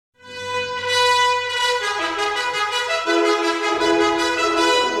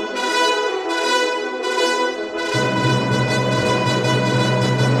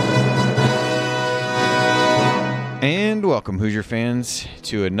welcome, Hoosier fans,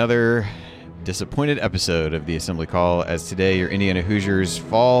 to another disappointed episode of the Assembly Call, as today your Indiana Hoosiers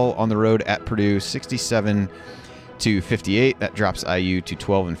fall on the road at Purdue 67-58. That drops IU to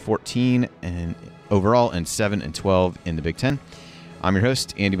 12-14 and overall and 7-12 in the Big Ten. I'm your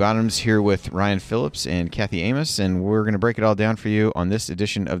host, Andy Bottoms, here with Ryan Phillips and Kathy Amos, and we're going to break it all down for you on this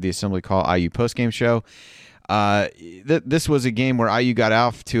edition of the Assembly Call IU postgame show. This was a game where IU got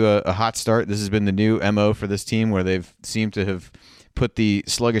off to a hot start. This has been the new MO for this team, where they've seemed to have put the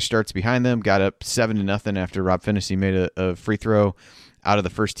sluggish starts behind them, got up 7-0 after Rob Finney made a free throw out of the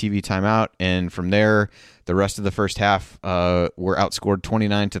first TV timeout. And from there, the rest of the first half were outscored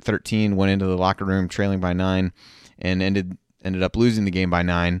 29-13, went into the locker room trailing by 9, and ended up losing the game by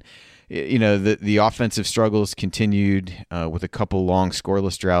 9. You know, the offensive struggles continued with a couple long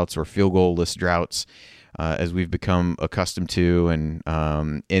scoreless droughts or field goal-less droughts, as we've become accustomed to. And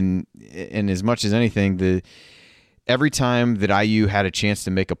as much as anything, every time that IU had a chance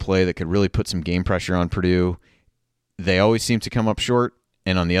to make a play that could really put some game pressure on Purdue, they always seemed to come up short.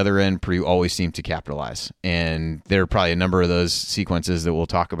 And on the other end, Purdue always seemed to capitalize. And there are probably a number of those sequences that we'll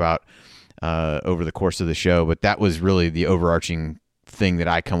talk about over the course of the show. But that was really the overarching thing that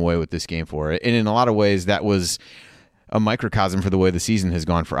I come away with this game for. And in a lot of ways, that was a microcosm for the way the season has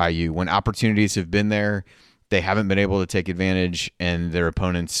gone for IU. When opportunities have been there, they haven't been able to take advantage, and their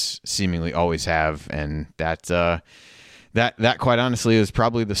opponents seemingly always have. And that quite honestly is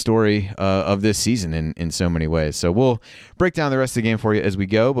probably the story of this season in so many ways. So we'll break down the rest of the game for you as we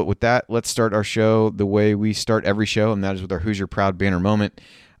go. But with that, let's start our show the way we start every show, and that is with our Hoosier Proud banner moment.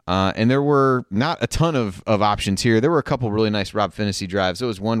 And there were not a ton of options here. There were a couple really nice Rob Finney drives. There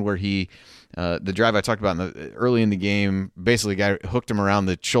was one where the drive I talked about early in the game, basically guy hooked him around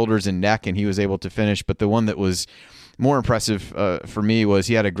the shoulders and neck, and he was able to finish. But the one that was more impressive for me was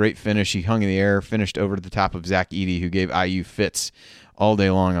he had a great finish. He hung in the air, finished over to the top of Zach Edey, who gave IU fits all day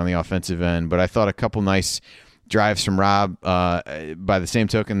long on the offensive end. But I thought a couple nice drives from Rob. By the same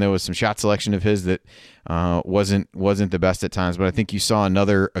token, there was some shot selection of his that wasn't the best at times. But I think you saw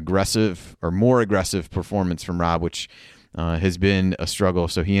another aggressive or more aggressive performance from Rob, which has been a struggle.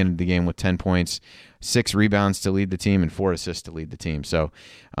 So he ended the game with 10 points, 6 rebounds to lead the team, and 4 assists to lead the team. So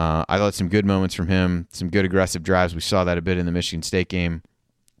I thought some good moments from him, some good aggressive drives. We saw that a bit in the Michigan State game,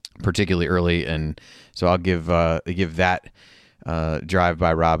 particularly early. And so I'll give that drive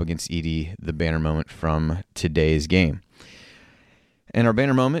by Rob against Edey the banner moment from today's game. And our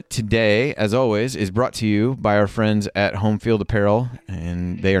banner moment today, as always, is brought to you by our friends at Home Field Apparel,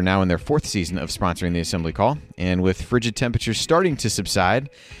 and they are now in their 4th season of sponsoring the Assembly Call. And with frigid temperatures starting to subside,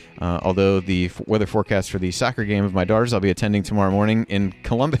 although the weather forecast for the soccer game of my daughters I'll be attending tomorrow morning in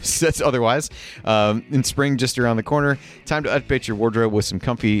Columbus says otherwise, in spring just around the corner, time to update your wardrobe with some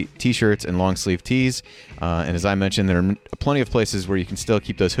comfy t-shirts and long-sleeve tees. And as I mentioned, there are plenty of places where you can still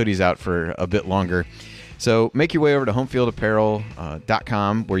keep those hoodies out for a bit longer. So make your way over to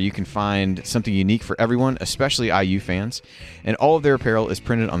homefieldapparel.com, where you can find something unique for everyone, especially IU fans. And all of their apparel is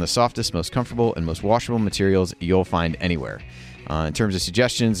printed on the softest, most comfortable, and most washable materials you'll find anywhere. In terms of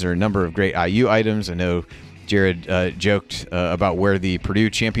suggestions, there are a number of great IU items. I know Jared joked about where the Purdue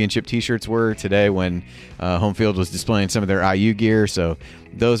championship t-shirts were today when Home Field was displaying some of their IU gear. So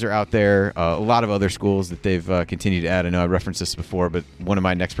those are out there. A lot of other schools that they've continued to add. I know I referenced this before, but one of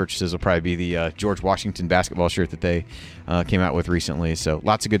my next purchases will probably be the George Washington basketball shirt that they came out with recently. So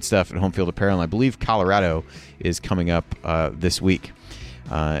lots of good stuff at Home Field Apparel. And I believe Colorado is coming up this week.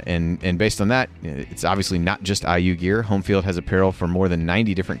 And based on that, it's obviously not just IU gear. Home Field has apparel for more than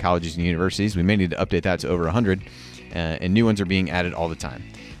 90 different colleges and universities. We may need to update that to over 100, and new ones are being added all the time.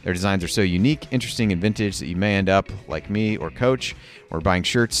 Their designs are so unique, interesting, and vintage that you may end up, like me or Coach, or buying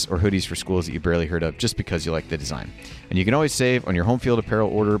shirts or hoodies for schools that you barely heard of just because you like the design. And you can always save on your Home Field Apparel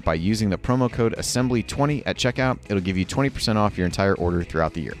order by using the promo code ASSEMBLY20 at checkout. It'll give you 20% off your entire order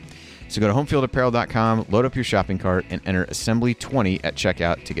throughout the year. So go to homefieldapparel.com, load up your shopping cart, and enter Assembly20 at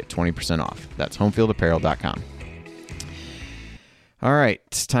checkout to get 20% off. That's homefieldapparel.com. All right,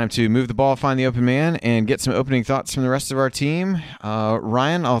 it's time to move the ball, find the open man, and get some opening thoughts from the rest of our team.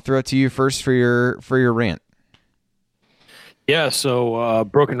 Ryan, I'll throw it to you first for your rant. Yeah, so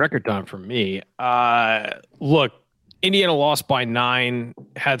broken record time for me. Look, Indiana lost by 9,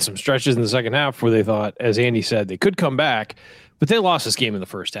 had some stretches in the second half where they thought, as Andy said, they could come back. But they lost this game in the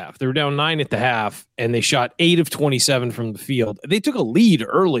first half. They were down 9 at the half, and they shot 8 of 27 from the field. They took a lead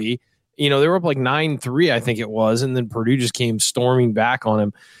early. They were up like 9-3, I think it was, and then Purdue just came storming back on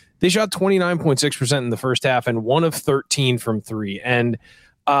them. They shot 29.6% in the first half and 1 of 13 from 3. And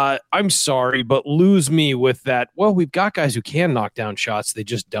I'm sorry, but lose me with that, well, we've got guys who can knock down shots. They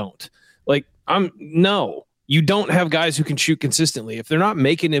just don't. No. you don't have guys who can shoot consistently. If they're not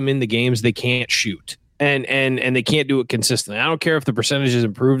making them in the games, they can't shoot. And they can't do it consistently. I don't care if the percentage is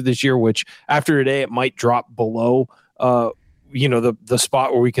improved this year, which after today it might drop below the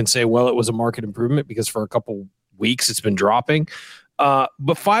spot where we can say, well, it was a market improvement, because for a couple weeks it's been dropping.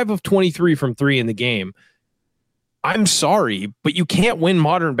 But 5 of 23 from 3 in the game. I'm sorry, but you can't win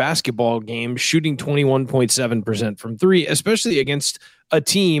modern basketball games shooting 21.7% from 3, especially against a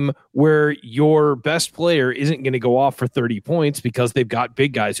team where your best player isn't going to go off for 30 points because they've got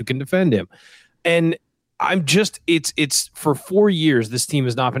big guys who can defend him. And I'm just, it's for 4 years, this team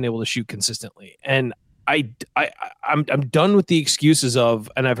has not been able to shoot consistently. And I'm done with the excuses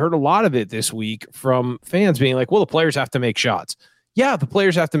of, and I've heard a lot of it this week from fans being like, well, the players have to make shots. Yeah, the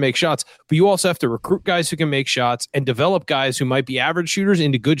players have to make shots, but you also have to recruit guys who can make shots and develop guys who might be average shooters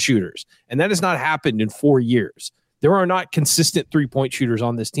into good shooters. And that has not happened in 4 years. There are not consistent 3-point shooters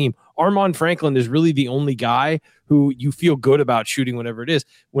on this team. Armand Franklin is really the only guy who you feel good about shooting whenever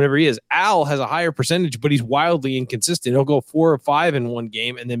he is. Al has a higher percentage, but he's wildly inconsistent. He'll go 4 or 5 in one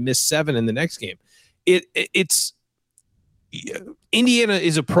game and then miss 7 in the next game. It's Indiana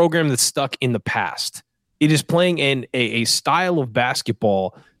is a program that's stuck in the past. It is playing in a style of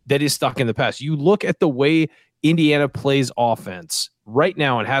basketball that is stuck in the past. You look at the way Indiana plays offense right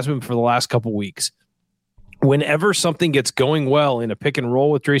now, and has been for the last couple weeks. Whenever something gets going well in a pick and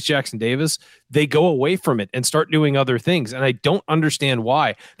roll with Trace Jackson Davis, they go away from it and start doing other things. And I don't understand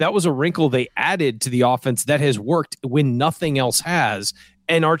why. That was a wrinkle they added to the offense that has worked when nothing else has.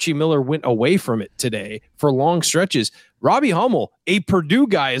 And Archie Miller went away from it today for long stretches. Robbie Hummel, a Purdue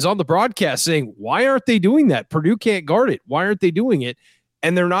guy, is on the broadcast saying, why aren't they doing that? Purdue can't guard it. Why aren't they doing it?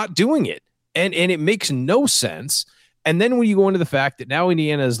 And they're not doing it. And it makes no sense. And then when you go into the fact that now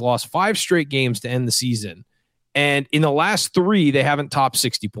Indiana has lost 5 straight games to end the season, and in the last 3, they haven't topped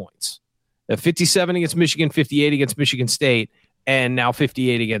 60 points. 57 against Michigan, 58 against Michigan State, and now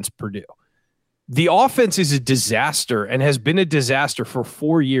 58 against Purdue. The offense is a disaster and has been a disaster for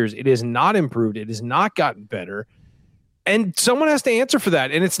 4 years. It has not improved. It has not gotten better. And someone has to answer for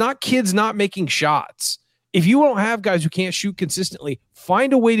that. And it's not kids not making shots. If you don't have guys who can't shoot consistently,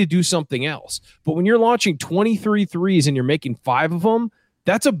 find a way to do something else. But when you're launching 23 threes and you're making 5 of them,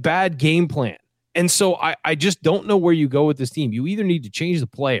 that's a bad game plan. And so I just don't know where you go with this team. You either need to change the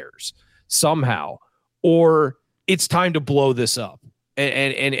players somehow, or it's time to blow this up.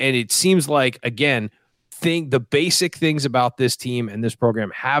 And it seems like, again, the basic things about this team and this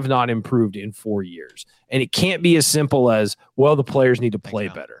program have not improved in 4 years. And it can't be as simple as, well, the players need to play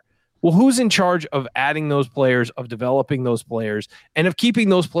better. Well, who's in charge of adding those players, of developing those players, and of keeping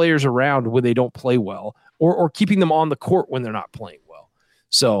those players around when they don't play well, or keeping them on the court when they're not playing well?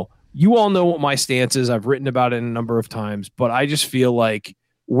 So you all know what my stance is. I've written about it a number of times, but I just feel like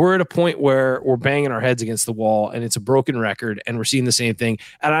we're at a point where we're banging our heads against the wall and it's a broken record and we're seeing the same thing.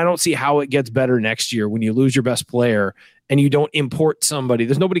 And I don't see how it gets better next year when you lose your best player and you don't import somebody.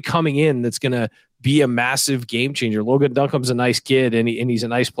 There's nobody coming in that's going to be a massive game changer. Logan Duncombe's a nice kid and he's a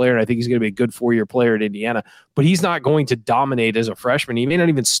nice player. And I think he's going to be a good 4-year player at Indiana, but he's not going to dominate as a freshman. He may not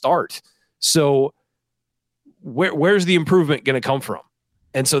even start. So where's the improvement going to come from?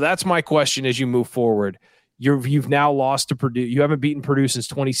 And so that's my question as you move forward. You've now lost to Purdue. You haven't beaten Purdue since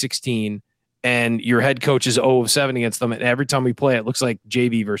 2016, and your head coach is 0 of 7 against them. And every time we play, it looks like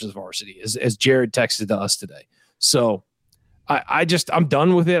JV versus varsity, as Jared texted to us today. So I'm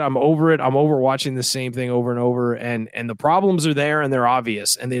done with it. I'm over it. I'm over watching the same thing over and over. And the problems are there and they're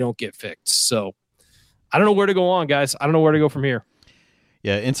obvious and they don't get fixed. So I don't know where to go on, guys. I don't know where to go from here.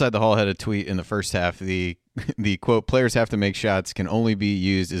 Yeah, Inside the Hall had a tweet in the first half. The quote, players have to make shots, can only be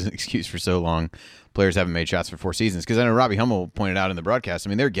used as an excuse for so long. Players haven't made shots for 4 seasons. Because I know Robbie Hummel pointed out in the broadcast, I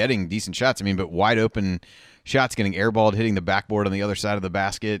mean, they're getting decent shots. I mean, but wide open shots, getting airballed, hitting the backboard on the other side of the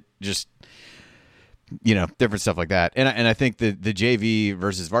basket, just, different stuff like that. And I think the JV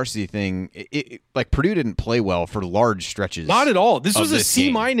versus varsity thing, like Purdue didn't play well for large stretches. Not at all. This was a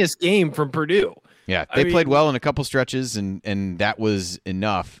C- game from Purdue. Yeah, they played well in a couple stretches, and that was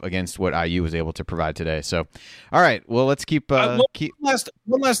enough against what IU was able to provide today. So, all right, well, let's keep. One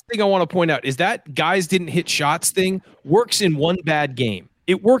last thing I want to point out is that guys didn't hit shots thing works in one bad game.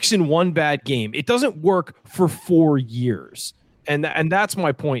 It works in one bad game. It doesn't work for 4 years. And that's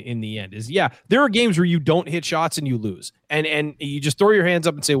my point in the end is, yeah, there are games where you don't hit shots and you lose. And you just throw your hands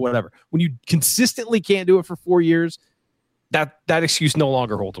up and say whatever. When you consistently can't do it for 4 years, that excuse no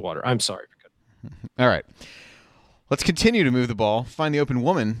longer holds water. I'm sorry. All right. Let's continue to move the ball. Find the open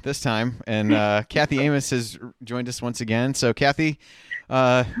woman this time. And Kathy Amos has joined us once again. So, Kathy,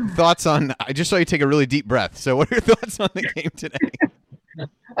 thoughts on – I just saw you take a really deep breath. So what are your thoughts on the game today?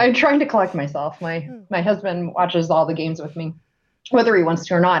 I'm trying to collect myself. My husband watches all the games with me, whether he wants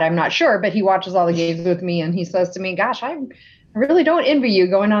to or not, I'm not sure, but he watches all the games with me, and he says to me, gosh, I really don't envy you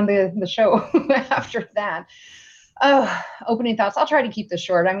going on the show after that. Opening thoughts. I'll try to keep this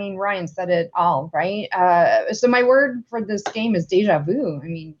short. I mean, Ryan said it all, right? So my word for this game is deja vu. I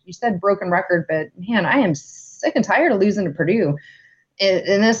mean, you said broken record, but man, I am sick and tired of losing to Purdue.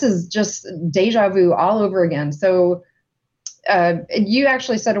 And this is just deja vu all over again. So you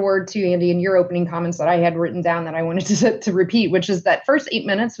actually said a word too, Andy, in your opening comments that I had written down that I wanted to repeat, which is that first 8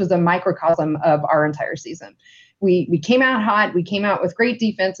 minutes was a microcosm of our entire season. We came out hot. We came out with great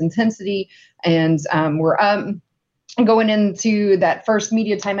defense, intensity, and we're up. Going into that first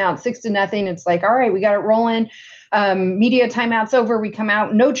media timeout, 6-0. It's like, all right, we got it rolling. Media timeout's over. We come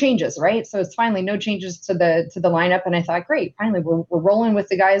out, no changes, right? So it's finally no changes to the lineup. And I thought, great, finally we're rolling with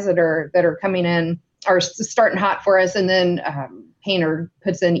the guys that are coming in, are starting hot for us. And then Painter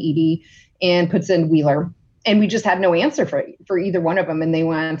puts in Edie and puts in Wheeler. And we just had no answer for either one of them. And they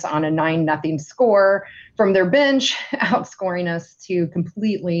went on a 9-0 score from their bench, outscoring us to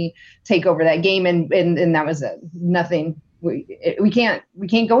completely take over that game. And that was it. Nothing. We can't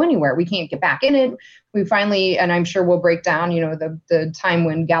go anywhere. We can't get back in it. We finally, and I'm sure we'll break down, the time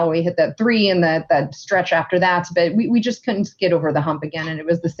when Galloway hit that 3 and that stretch after that, but we just couldn't get over the hump again. And it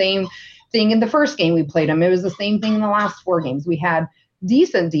was the same thing in the first game we played them. It was the same thing in the last 4 games. We had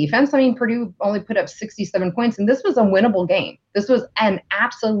decent defense. I mean, Purdue only put up 67 points, and this was a winnable game. This was an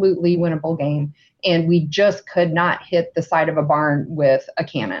absolutely winnable game, and we just could not hit the side of a barn with a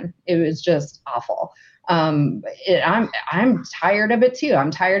cannon. It was just awful. I'm tired of it too. I'm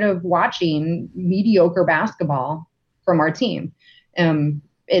tired of watching mediocre basketball from our team.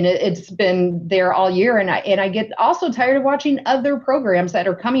 And it's been there all year. And I get also tired of watching other programs that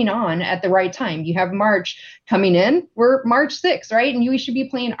are coming on at the right time. You have March coming in. We're March 6th, right? And we should be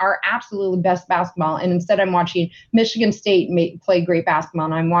playing our absolutely best basketball. And instead I'm watching Michigan State play great basketball.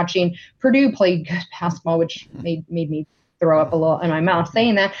 And I'm watching Purdue play good basketball, which made me throw up a little in my mouth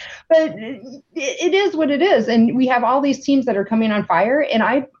saying that. But it is what it is. And we have all these teams that are coming on fire. And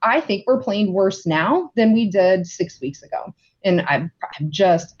I think we're playing worse now than we did 6 weeks ago. And I'm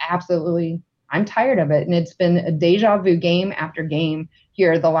just absolutely, I'm tired of it. And it's been a deja vu game after game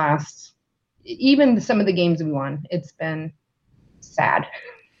here the last, even some of the games we won. It's been sad.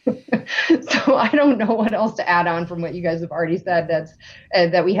 So I don't know what else to add on from what you guys have already said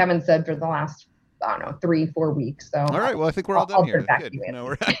that we haven't said for the last, I don't know, 3-4 weeks. So all right. Well, I think we're all done here. Good.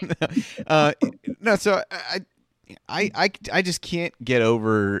 No, no, so I just can't get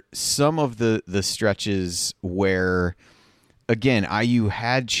over some of the stretches where, again, IU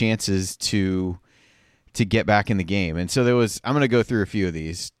had chances to get back in the game. And so I'm going to go through a few of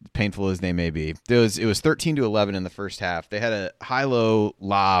these, painful as they may be. It was 13-11 in the first half. They had a high-low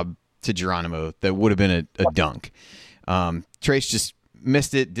lob to Geronimo that would have been a dunk. Trace just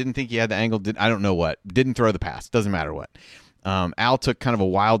missed it, didn't think he had the angle, I don't know what, didn't throw the pass, doesn't matter what. Al took kind of a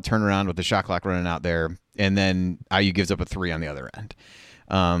wild turnaround with the shot clock running out there, and then IU gives up a 3 on the other end.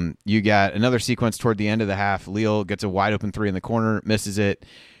 You got another sequence toward the end of the half. Leal gets a wide open 3 in the corner, misses it.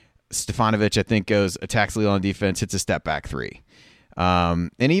 Stefanovic, I think, attacks Leal on defense, hits a step back 3.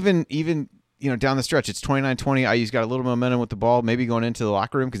 And even down the stretch, it's 29-20. IU's got a little momentum with the ball, maybe going into the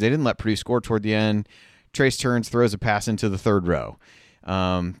locker room because they didn't let Purdue score toward the end. Trace turns, throws a pass into the third row.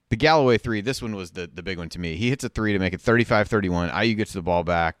 The Galloway 3, this one was the big one to me. He hits a 3 to make it 35-31. IU gets the ball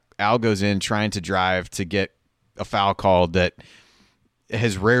back. Al goes in trying to drive to get a foul called that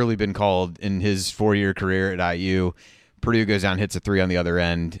has rarely been called in his 4-year career at IU. Purdue goes down, hits a 3 on the other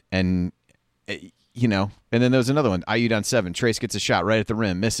end, and and then there was another one. IU down 7. Trace gets a shot right at the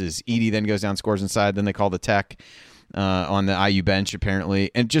rim, misses. Edie then goes down, scores inside. Then they call the tech on the IU bench apparently,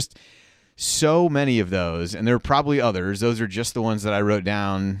 and just so many of those. And there are probably others. Those are just the ones that I wrote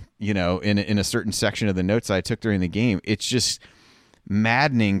down, in a certain section of the notes I took during the game. It's just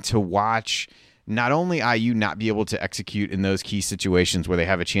maddening to watch. Not only IU not be able to execute in those key situations where they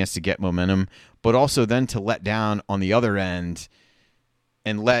have a chance to get momentum, but also then to let down on the other end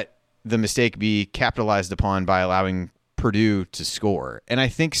and let the mistake be capitalized upon by allowing Purdue to score. And I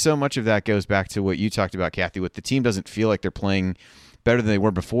think so much of that goes back to what you talked about, Kathy, with the team doesn't feel like they're playing better than they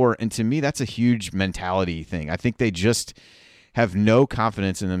were before. And to me, that's a huge mentality thing. I think they just have no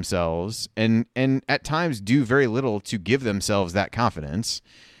confidence in themselves and at times do very little to give themselves that confidence.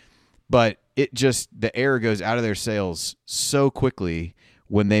 But the air goes out of their sails so quickly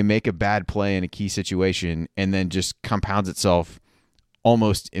when they make a bad play in a key situation and then just compounds itself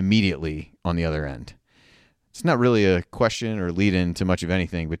almost immediately on the other end. It's not really a question or lead in to much of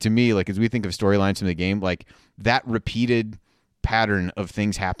anything, but to me, like as we think of storylines from the game, like that repeated pattern of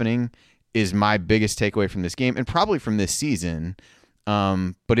things happening is my biggest takeaway from this game and probably from this season.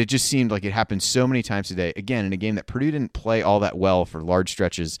 But it just seemed like it happened so many times today. Again, in a game that Purdue didn't play all that well for large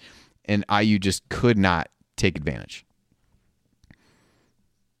stretches, and IU just could not take advantage.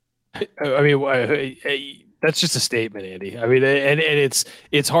 I mean, that's just a statement, Andy. I mean, and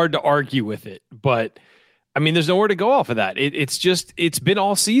it's hard to argue with it, but I mean, there's nowhere to go off of that. It's been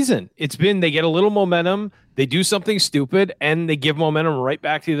all season. It's been, they get a little momentum, they do something stupid, and they give momentum right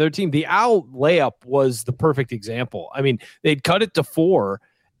back to the other team. The Al layup was the perfect example. I mean, they'd cut it to 4,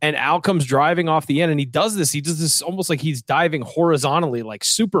 and Al comes driving off the end, and he does this almost like he's diving horizontally like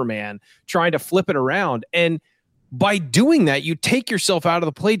Superman, trying to flip it around. And by doing that, you take yourself out of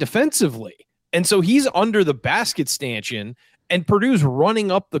the play defensively. And so he's under the basket stanchion, and Purdue's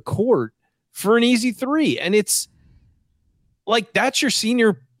running up the court for an easy 3. And it's like, that's your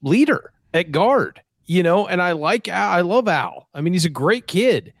senior leader at guard, you know? And I love Al. I mean, he's a great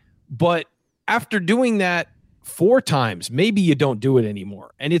kid, but after doing that 4 times, maybe you don't do it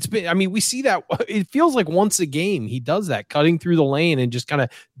anymore. And it's been, I mean, we see that it feels like once a game he does that, cutting through the lane and just kind of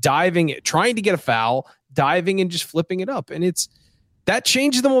diving, trying to get a foul, diving and just flipping it up. And that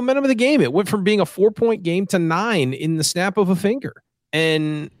changed the momentum of the game. It went from being a 4-point game to 9 in the snap of a finger.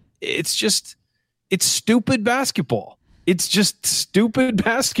 And it's stupid basketball. It's just stupid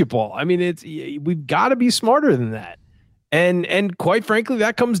basketball. I mean, we've got to be smarter than that. And quite frankly,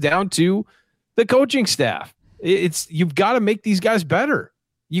 that comes down to the coaching staff. You've got to make these guys better.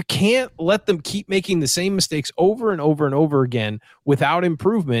 You can't let them keep making the same mistakes over and over and over again without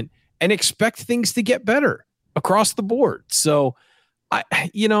improvement and expect things to get better across the board. So I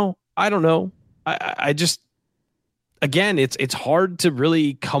don't know. I just, again, it's hard to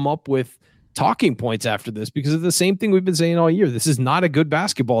really come up with talking points after this because of the same thing we've been saying all year. This is not a good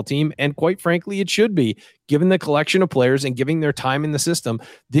basketball team. And quite frankly, it should be, given the collection of players and giving their time in the system.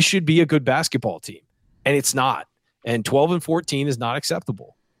 This should be a good basketball team, and it's not. And 12-14 is not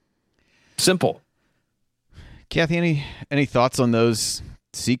acceptable. Simple. Kathy, any thoughts on those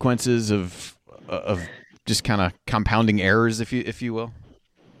sequences of just kind of compounding errors, if you will?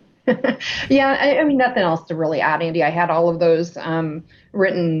 Yeah, I mean, nothing else to really add, Andy. I had all of those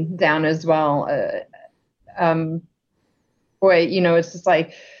written down as well. Boy, it's just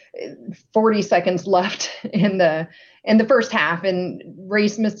like 40 seconds left in the first half, and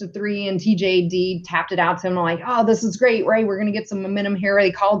Race missed a 3, and TJD tapped it out to him. I'm like, oh, this is great, right? We're going to get some momentum here.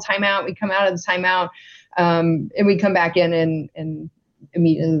 They called timeout. We come out of the timeout, and we come back in and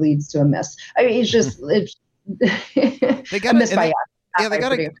immediately leads to a miss. I mean, they got a miss by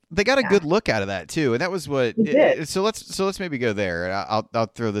they got a good look out of that too, and that was what. So let's maybe go there.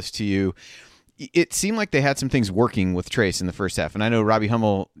 I'll throw this to you. It seemed like they had some things working with Trace in the first half, and I know Robbie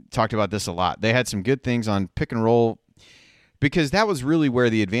Hummel talked about this a lot. They had some good things on pick and roll, because that was really where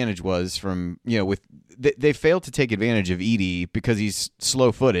the advantage was from. They failed to take advantage of Edey because he's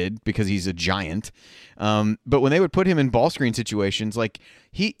slow-footed, because he's a giant. But when they would put him in ball screen situations, like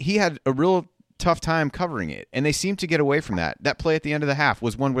he had a real tough time covering it, and they seemed to get away from that. That play at the end of the half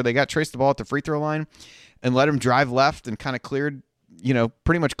was one where they got Trace the ball at the free throw line and let him drive left and kind of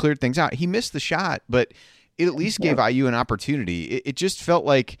pretty much cleared things out. He missed the shot, but it at least gave IU an opportunity. It just felt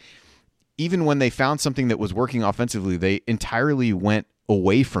like even when they found something that was working offensively, they entirely went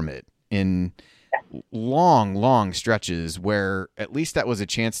away from it in long stretches where at least that was a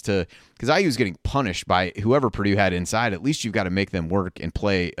chance to, because IU was getting punished by whoever Purdue had inside. At least you've got to make them work and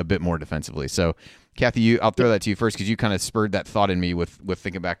play a bit more defensively. So Kathy, I'll throw that to you first, because you kind of spurred that thought in me with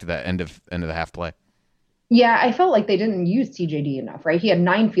thinking back to that end of the half play. Yeah, I felt like they didn't use TJD enough, right? He had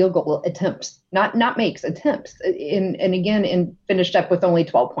 9 field goal attempts, not makes, attempts, and finished up with only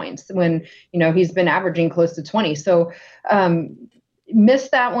 12 points when, he's been averaging close to 20. So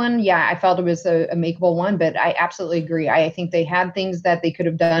missed that one. Yeah, I felt it was a makeable one, but I absolutely agree. I think they had things that they could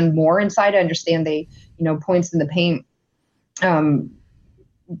have done more inside. I understand they, points in the paint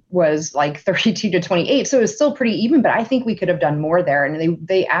was like 32-28. So it was still pretty even, but I think we could have done more there. And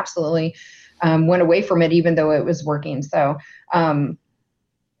they absolutely went away from it, even though it was working. So,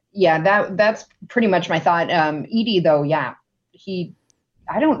 that's pretty much my thought. Edey, though, yeah, we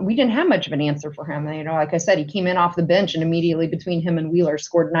didn't have much of an answer for him. Like I said, he came in off the bench, and immediately between him and Wheeler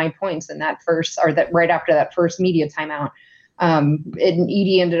scored 9 points in that right after that first media timeout. And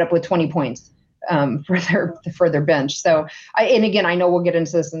Edey ended up with 20 points for their bench. So, again, I know we'll get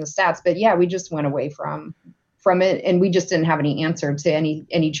into this in the stats, but yeah, we just went away from it, and we just didn't have any answer to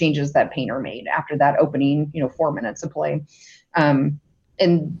any changes that Painter made after that opening 4 minutes of play.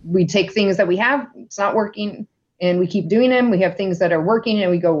 And we take things that we have, it's not working, and we keep doing them. We have things that are working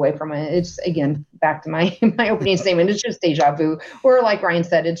and we go away from it. It's, again, back to my opening statement. It's just deja vu. Or like Ryan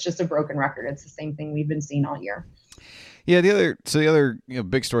said, it's just a broken record. It's the same thing we've been seeing all year. Yeah, the other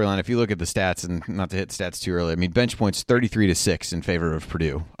big storyline, if you look at the stats, and not to hit stats too early, I mean, bench points 33-6 in favor of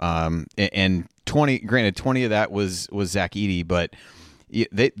Purdue. And 20 of that was Zach Edey, but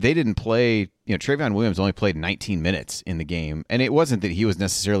they didn't play. Travion Williams only played 19 minutes in the game, and it wasn't that he was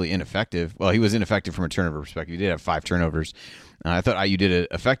necessarily ineffective. Well, he was ineffective from a turnover perspective. He did have 5 turnovers. I thought IU did an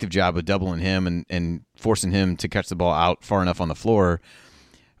effective job of doubling him and forcing him to catch the ball out far enough on the floor.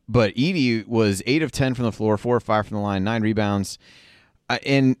 But Edey was 8 of 10 from the floor, 4 of 5 from the line, 9 rebounds.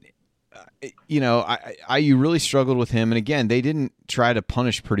 IU really struggled with him. And again, they didn't try to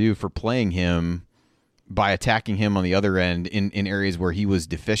punish Purdue for playing him by attacking him on the other end in areas where he was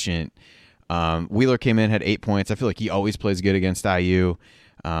deficient. Wheeler came in, had 8 points. I feel like he always plays good against IU.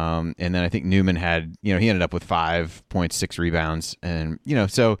 And then I think Newman had, he ended up with 5 points, 6 rebounds. And,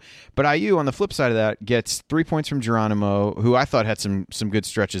 but IU on the flip side of that gets 3 points from Geronimo, who I thought had some good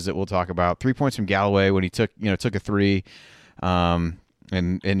stretches that we'll talk about. 3 points from Galloway when he took a 3.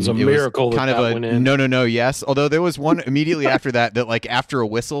 And it was a miracle kind of a no, yes. Although there was one immediately after that like after a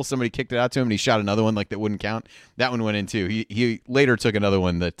whistle, somebody kicked it out to him and he shot another one like that wouldn't count. That one went in too. He later took another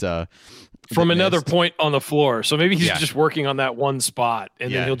one that from another missed. Point on the floor. So maybe he's just working on that one spot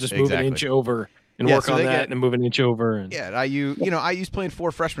and then he'll just move an inch over and work on that and move an inch over. And IU's playing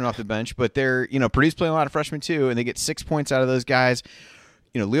 4 freshmen off the bench, but they're Purdue's playing a lot of freshmen too, and they get 6 points out of those guys.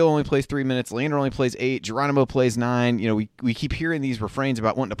 Leo only plays 3 minutes. Lander only plays 8. Geronimo plays 9. We keep hearing these refrains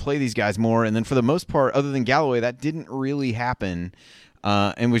about wanting to play these guys more. And then for the most part, other than Galloway, that didn't really happen.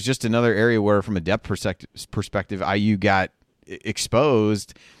 And was just another area where, from a depth perspective, IU got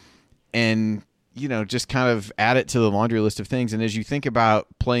exposed and, just kind of add it to the laundry list of things. And as you think about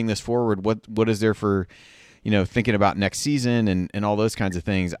playing this forward, what is there for, thinking about next season and all those kinds of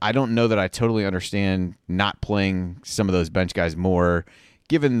things? I don't know that I totally understand not playing some of those bench guys more,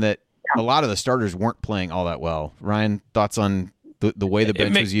 given that a lot of the starters weren't playing all that well. Ryan, thoughts on the way the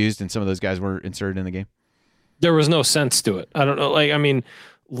bench was used and some of those guys were inserted in the game? There was no sense to it. I don't know.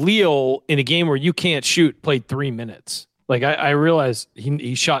 Leo, in a game where you can't shoot, played 3 minutes. I realize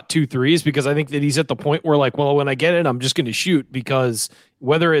he shot 2 threes because I think that he's at the point where, when I get it, I'm just going to shoot because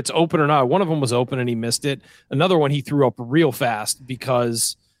whether it's open or not, one of them was open and he missed it. Another one he threw up real fast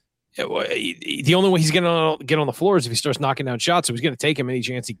because the only way he's going to get on the floor is if he starts knocking down shots. So he's going to take him any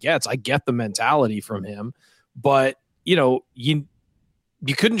chance he gets. I get the mentality from him, but you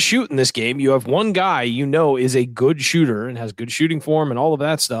couldn't shoot in this game. You have one guy is a good shooter and has good shooting form and all of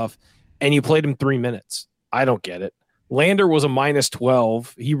that stuff, and you played him 3 minutes. I don't get it. Lander was a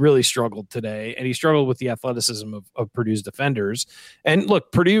 -12. He really struggled today, and he struggled with the athleticism of Purdue's defenders. And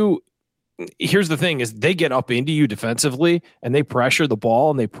look, Purdue, here's the thing, is they get up into you defensively, and they pressure the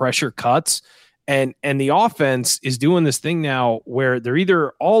ball, and they pressure cuts. And the offense is doing this thing now where they're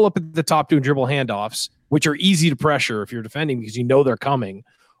either all up at the top doing dribble handoffs, which are easy to pressure if you're defending because they're coming,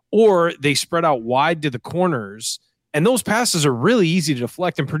 or they spread out wide to the corners. And those passes are really easy to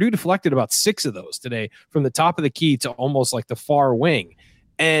deflect. And Purdue deflected about 6 of those today from the top of the key to almost like the far wing.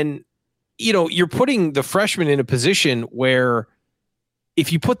 And, you're putting the freshmen in a position where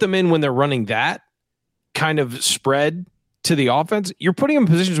if you put them in when they're running that kind of spread to the offense, you're putting them in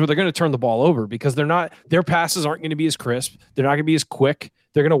positions where they're going to turn the ball over because their passes aren't going to be as crisp. They're not going to be as quick.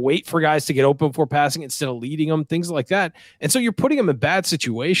 They're going to wait for guys to get open before passing instead of leading them, things like that. And so you're putting them in bad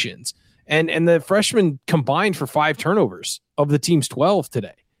situations. And the freshmen combined for 5 turnovers of the team's 12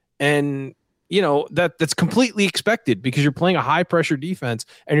 today. And, that's completely expected because you're playing a high pressure defense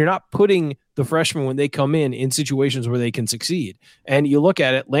and you're not putting the freshmen when they come in situations where they can succeed. And you look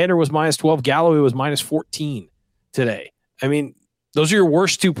at it, Lander was -12, Galloway was -14 today. Those are your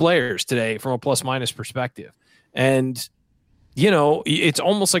worst 2 players today from a plus-minus perspective. And, it's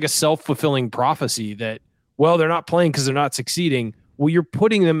almost like a self-fulfilling prophecy that, they're not playing because they're not succeeding. Well, you're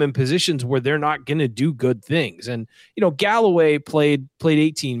putting them in positions where they're not going to do good things. And, Galloway played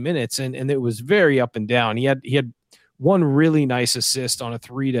 18 minutes and it was very up and down. He had one really nice assist on a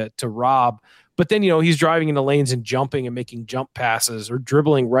 3 to Rob, but then, he's driving into lanes and jumping and making jump passes or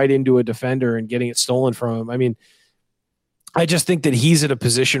dribbling right into a defender and getting it stolen from him. I just think that he's at a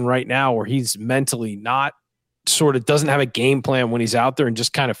position right now where he's mentally not doesn't have a game plan when he's out there and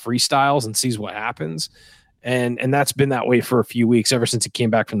just kind of freestyles and sees what happens. And that's been that way for a few weeks, ever since he came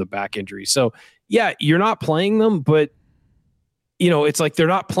back from the back injury. So, yeah, you're not playing them, but, it's like they're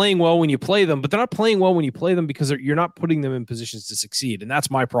not playing well when you play them, but they're not playing well when you play them because you're not putting them in positions to succeed. And that's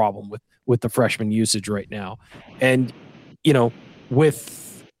my problem with the freshman usage right now. And,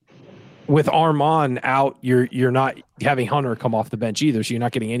 with with Armand out, you're not having Hunter come off the bench either, so you're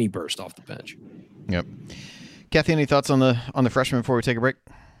not getting any burst off the bench. Yep. Kathy, any thoughts on the freshman before we take a break?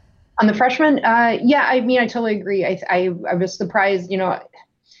 On the freshman, yeah, I mean, I totally agree. I was surprised.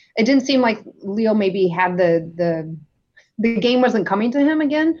 It didn't seem like Leo maybe had the game wasn't coming to him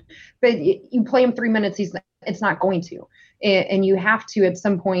again, but you play him 3 minutes, it's not going to, and you have to at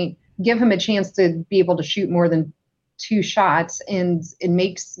some point give him a chance to be able to shoot more than 2 shots and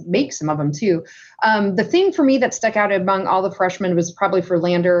make some of them too. The thing for me that stuck out among all the freshmen was probably for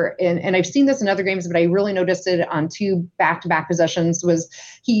Lander, and I've seen this in other games, but I really noticed it on 2 back-to-back possessions, was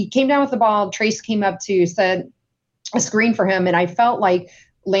he came down with the ball, Trace came up to set a screen for him, and I felt like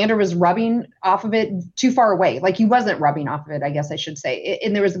Lander was rubbing off of it too far away. Like he wasn't rubbing off of it, I guess I should say.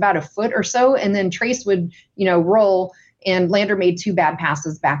 And there was about a foot or so, and then Trace would, roll, and Lander made 2 bad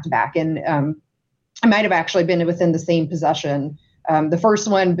passes back to back. And I might have actually been within the same possession. The first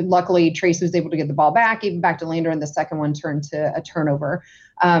one, luckily, Trace was able to get the ball back, gave it back to Lander, and the second one turned to a turnover.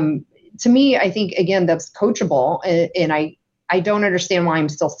 To me, I think, again, that's coachable, and I don't understand why I'm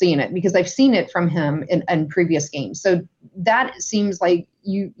still seeing it, because I've seen it from him in previous games. So that seems like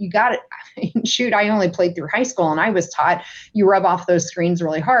you got it. Shoot, I only played through high school, and I was taught you rub off those screens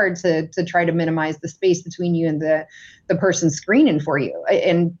really hard to try to minimize the space between you and the person screening for you.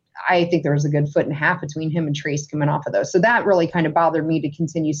 And I think there was a good 1.5 foot between him and Trace coming off of those. So that really kind of bothered me to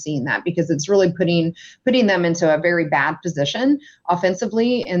continue seeing that, because it's really putting them into a very bad position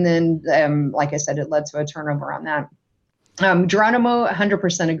offensively. And then, like I said, it led to a turnover on that. Geronimo,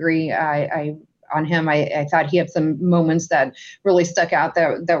 100% agree. On him, I thought he had some moments that really stuck out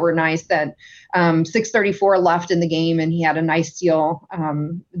that were nice. That 6:34 left in the game, and he had a nice steal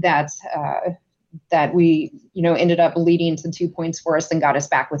that we ended up leading to 2 points for us and got us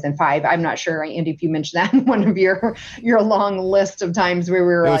back within 5. I'm not sure, Andy, if you mentioned that in one of your long list of times where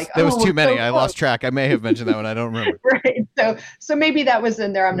we were there was too many. So I lost track. I may have mentioned that one. I don't remember. Right. So maybe that was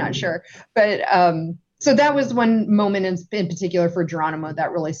in there. I'm not sure, but. So that was one moment in particular for Geronimo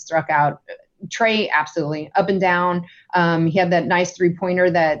that really struck out. Trey, absolutely up and down. He had that nice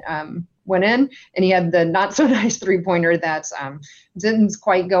 3-pointer that went in, and he had the not so nice 3-pointer that didn't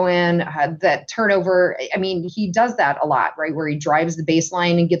quite go in. That turnover. I mean, he does that a lot, right? Where he drives the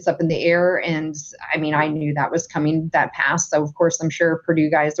baseline and gets up in the air. And I mean, I knew that was coming, that pass. So of course, I'm sure Purdue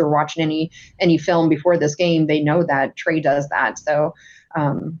guys are watching any film before this game. They know that Trey does that. So.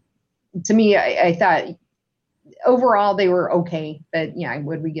 To me, I thought overall they were okay, but yeah,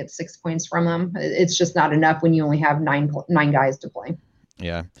 would we get 6 points from them? It's just not enough when you only have nine guys to play.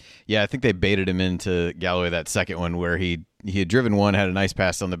 Yeah. I think they baited him into Galloway that second one where he had driven one, had a nice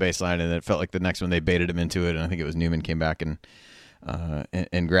pass on the baseline, and it felt like the next one they baited him into it, and I think it was Newman came back and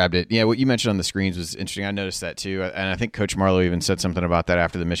grabbed it. Yeah, what you mentioned on the screens was interesting. I noticed that too, and I think Coach Marlowe even said something about that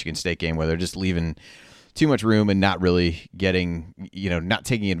after the Michigan State game, where they're just leaving too much room and not really getting, not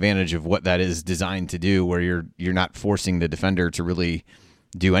taking advantage of what that is designed to do, where you're not forcing the defender to really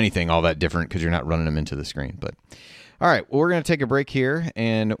do anything all that different because you're not running them into the screen. But all right, well, we're going to take a break here,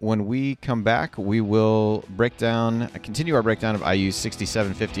 and when we come back, we will continue our breakdown of IU's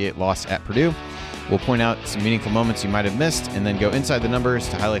 67-58 loss at Purdue. We'll point out some meaningful moments you might have missed, and then go inside the numbers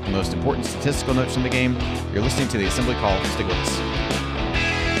to highlight the most important statistical notes from the game. You're listening to the Assembly Call. Stick with us.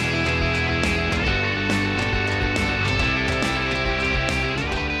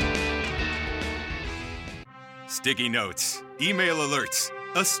 Sticky notes, email alerts,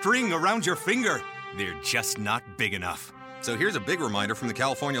 a string around your finger. They're just not big enough. So here's a big reminder from the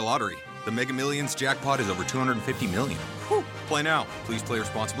California Lottery. The Mega Millions jackpot is over $250 million. Whew. Play now. Please play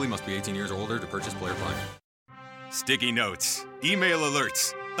responsibly. Must be 18 years or older to purchase player fine. Sticky notes, email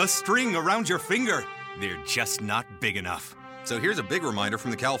alerts, a string around your finger. They're just not big enough. So here's a big reminder from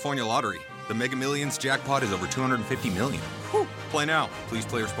the California Lottery. The Mega Millions jackpot is over $250 million. Whew. Play now. Please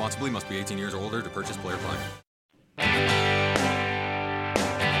play responsibly. Must be 18 years or older to purchase player fine.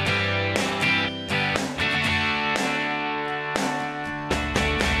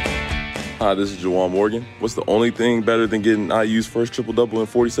 Hi, this is Juwan Morgan. What's the only thing better than getting IU's first triple-double in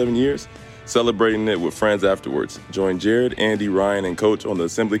 47 years? Celebrating it with friends afterwards. Join Jared, Andy, Ryan, and Coach on the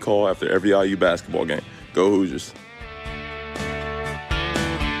assembly call after every IU basketball game. Go Hoosiers.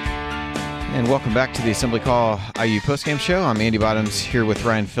 And welcome back to the Assembly Call IU Postgame Show. I'm Andy Bottoms here with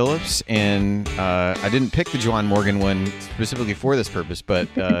Ryan Phillips, and I didn't pick the Juwan Morgan one specifically for this purpose, but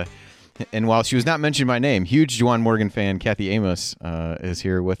and while she was not mentioned by name, huge Juwan Morgan fan Kathy Amos is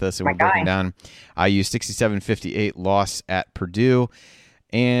here with us, and we're breaking down IU's 67-58 loss at Purdue,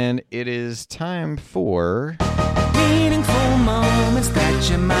 and it is time for meaningful moments that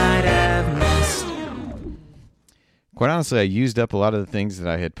you might have missed. Quite honestly, I used up a lot of the things that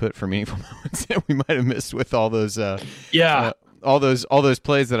I had put for meaningful moments that we might have missed with all those. All those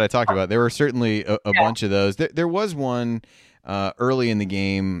plays that I talked about. There were certainly a bunch of those. There was one early in the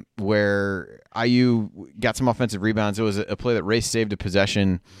game where IU got some offensive rebounds. It was a play that Race saved a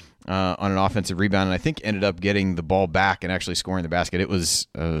possession on an offensive rebound, and I think ended up getting the ball back and actually scoring the basket. It was,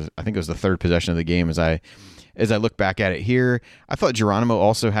 I think it was the third possession of the game as I look back at it here. I thought Geronimo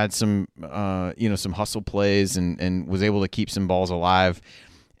also had some, some hustle plays and was able to keep some balls alive.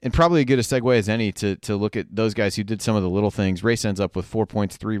 And probably as good a segue as any to look at those guys who did some of the little things. Race ends up with 4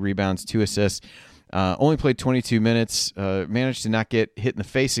 points, 3 rebounds, 2 assists. Only played 22 minutes. Managed to not get hit in the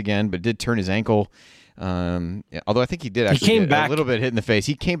face again, but did turn his ankle. Although I think he did actually get a little bit hit in the face.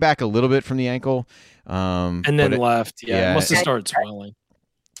 He came back a little bit from the ankle. And then left. Yeah, must have started swelling.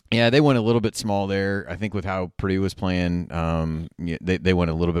 Yeah, they went a little bit small there. I think with how Purdue was playing, they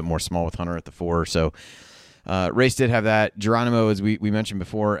went a little bit more small with Hunter at the 4. So Race did have that. Geronimo, as we mentioned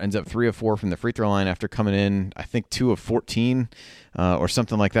before, ends up 3 of 4 from the free throw line after coming in, I think 2 of 14 or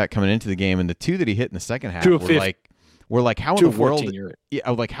something like that coming into the game. And the 2 that he hit in the second half were like how in the world? Yeah,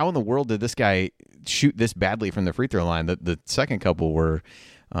 like how in the world did this guy shoot this badly from the free throw line? The second couple were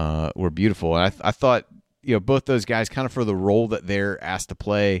beautiful, and I thought both those guys kind of for the role that they're asked to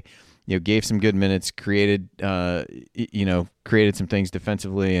play. Gave some good minutes, created some things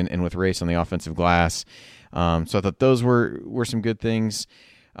defensively and with Race on the offensive glass. So I thought those were some good things.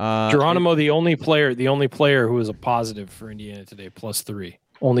 Geronimo, the only player who was a positive for Indiana today, +3.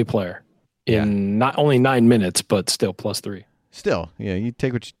 Only player in not only 9 minutes, but still +3. Still, yeah, you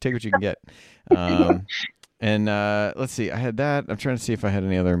take what you can get. And let's see, I had that. I'm trying to see if I had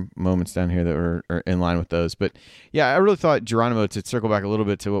any other moments down here that were in line with those. But yeah, I really thought Geronimo, to circle back a little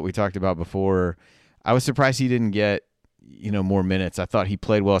bit to what we talked about before, I was surprised he didn't get more minutes. I thought he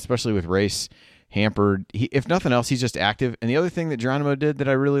played well, especially with Race hampered. If nothing else, he's just active. And the other thing that Geronimo did that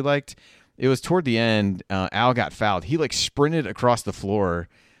I really liked, it was toward the end, Al got fouled. He sprinted across the floor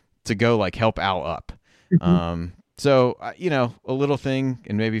to go help Al up. Mm-hmm. So, a little thing,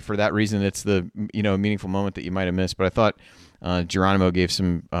 and maybe for that reason, it's the, meaningful moment that you might have missed. But I thought Geronimo gave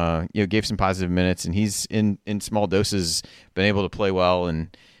some positive minutes, and he's in small doses been able to play well.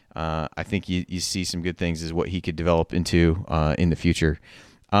 And I think you see some good things as what he could develop into in the future.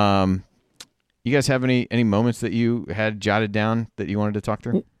 You guys have any moments that you had jotted down that you wanted to talk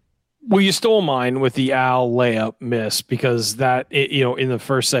through? Well, you stole mine with the Al layup miss, because that, in the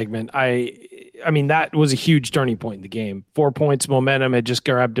first segment, I mean, that was a huge turning point in the game. 4 points, momentum, had just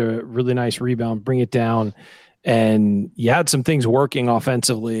grabbed a really nice rebound, bring it down, and you had some things working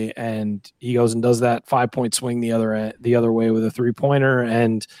offensively, and he goes and does that 5-point swing the other way with a 3-pointer,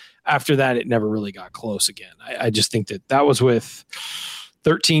 and after that, it never really got close again. I just think that was with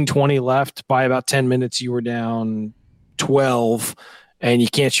 13-20 left. By about 10 minutes, you were down 12, and you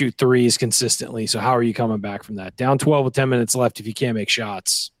can't shoot threes consistently, so how are you coming back from that? Down 12 with 10 minutes left, if you can't make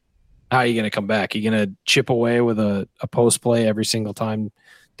shots, how are you going to come back? You're going to chip away with a post play every single time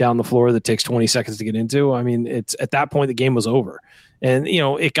down the floor that takes 20 seconds to get into? I mean, it's at that point the game was over. And,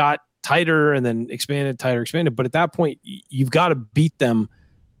 it got tighter and then expanded. But at that point, you've got to beat them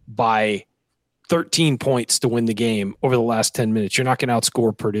by 13 points to win the game over the last 10 minutes. You're not going to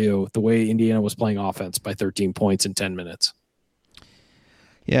outscore Purdue the way Indiana was playing offense by 13 points in 10 minutes.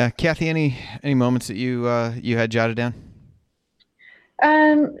 Yeah. Kathy, any moments that you had jotted down?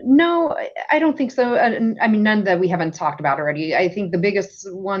 No, I don't think so. I mean, none that we haven't talked about already. I think the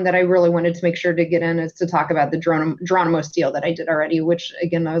biggest one that I really wanted to make sure to get in is to talk about the Geronimo steal that I did already, which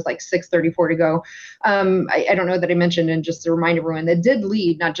again, I was 6:34 to go. I don't know that I mentioned, and just to remind everyone, that did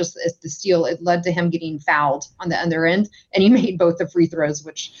lead, not just as the steal, it led to him getting fouled on the other end, and he made both the free throws,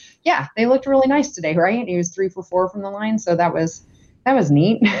 which, yeah, they looked really nice today, right? He was 3 for 4 from the line, so that was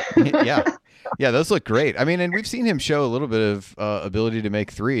neat. Yeah. Yeah, those look great. I mean, and we've seen him show a little bit of ability to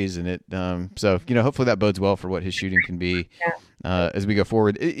make threes, and it. So hopefully that bodes well for what his shooting can be as we go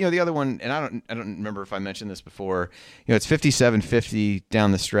forward. The other one, and I don't remember if I mentioned this before. It's 57-50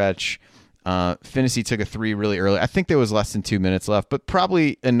 down the stretch. Finney took a 3 really early. I think there was less than 2 minutes left, but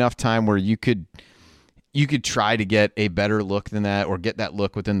probably enough time where you could try to get a better look than that, or get that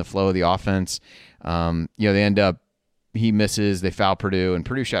look within the flow of the offense. They end up. He misses, they foul Purdue, and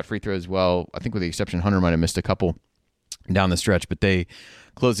Purdue shot free throws well. I think with the exception, Hunter might have missed a couple down the stretch, but they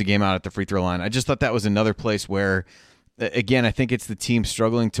closed the game out at the free throw line. I just thought that was another place where, again, I think it's the team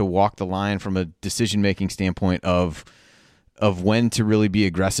struggling to walk the line from a decision-making standpoint of when to really be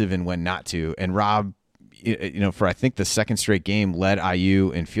aggressive and when not to. And Rob, for I think the second straight game, led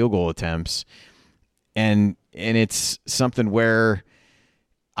IU in field goal attempts. And it's something where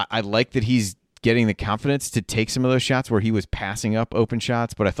I like that he's getting the confidence to take some of those shots where he was passing up open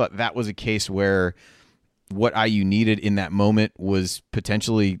shots. But I thought that was a case where what IU needed in that moment was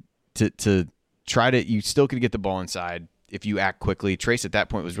potentially to try to, you still could get the ball inside if you act quickly. Trace at that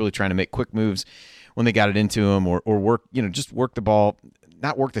point was really trying to make quick moves when they got it into him, or work, just work the ball,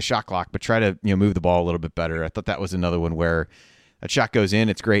 not work the shot clock, but try to, move the ball a little bit better. I thought that was another one where that shot goes in.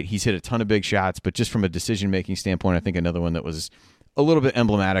 It's great. He's hit a ton of big shots, but just from a decision-making standpoint, I think another one that was a little bit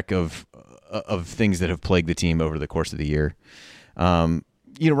emblematic of things that have plagued the team over the course of the year. Ryan,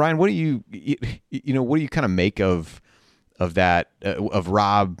 what do you kind of make of that, of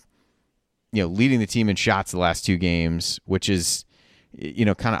Rob, leading the team in shots the last two games, which is,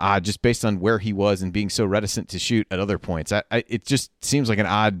 kind of odd just based on where he was and being so reticent to shoot at other points. It just seems like an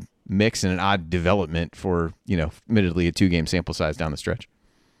odd mix and an odd development for, admittedly a 2-game sample size down the stretch.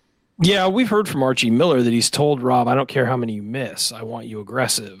 Yeah, we've heard from Archie Miller that he's told Rob, I don't care how many you miss. I want you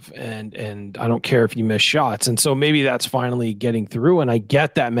aggressive, and I don't care if you miss shots. And so maybe that's finally getting through. And I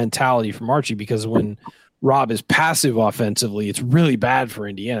get that mentality from Archie, because when Rob is passive offensively, it's really bad for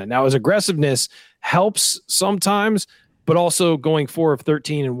Indiana. Now, his aggressiveness helps sometimes, but also going 4 of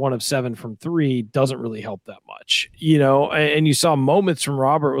 13 and 1 of 7 from 3 doesn't really help that much, and you saw moments from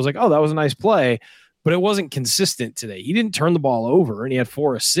Robert. It was like, oh, that was a nice play, but it wasn't consistent today. He didn't turn the ball over, and he had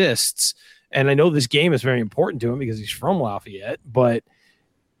 4 assists. And I know this game is very important to him because he's from Lafayette, but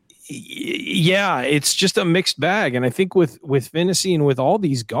yeah, it's just a mixed bag. And I think with Finney and with all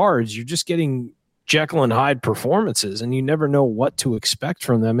these guards, you're just getting Jekyll and Hyde performances, and you never know what to expect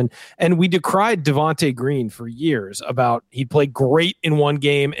from them. And we decried Devontae Green for years about he'd play great in one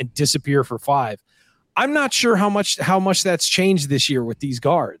game and disappear for 5. I'm not sure how much that's changed this year with these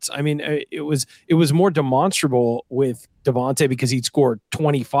guards. I mean, it was more demonstrable with Devontae because he'd scored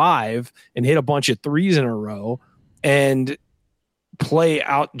 25 and hit a bunch of threes in a row and play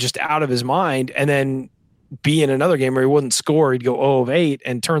out of his mind, and then be in another game where he wouldn't score. He'd go 0 of 8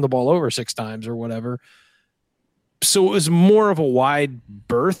 and turn the ball over 6 times or whatever. So it was more of a wide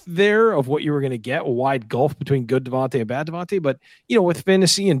berth there of what you were going to get, a wide gulf between good Devontae and bad Devontae. But, with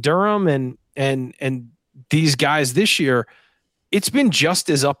Finney and Durham and these guys this year, it's been just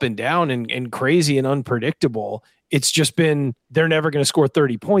as up and down and crazy and unpredictable. It's just been, they're never going to score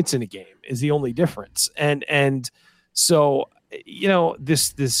 30 points in a game is the only difference. And so,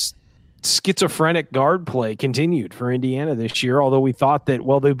 this schizophrenic guard play continued for Indiana this year, although we thought that,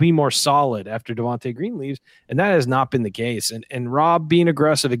 they'd be more solid after Devontae Green leaves, and that has not been the case. And Rob being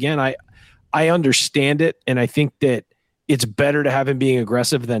aggressive again, I understand it, and I think that it's better to have him being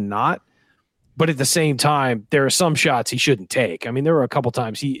aggressive than not. But at the same time, there are some shots he shouldn't take. I mean, there were a couple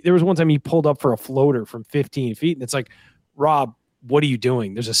times there was one time he pulled up for a floater from 15 feet, and it's like, Rob, what are you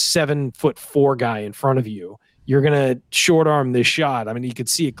doing? There's a 7'4" guy in front of you. You're going to short arm this shot. I mean, you could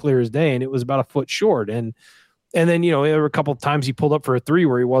see it clear as day, and it was about a foot short. And then, there were a couple of times he pulled up for a 3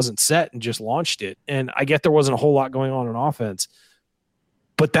 where he wasn't set and just launched it. And I get there wasn't a whole lot going on in offense,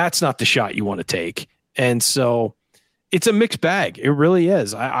 but that's not the shot you want to take. And so it's a mixed bag. It really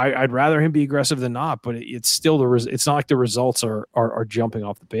is. I'd rather him be aggressive than not, but it's still it's not like the results are jumping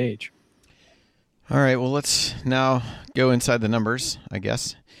off the page. All right. Well, let's now go inside the numbers, I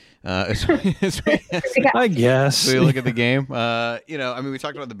guess. I guess we look at the game. We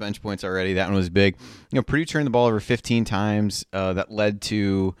talked about the bench points already. That one was big. Purdue turned the ball over 15 times. That led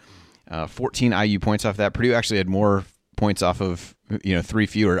to 14 IU points off that. Purdue actually had more points off of 3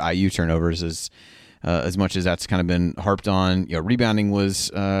 fewer IU turnovers, as much as that's kind of been harped on. Rebounding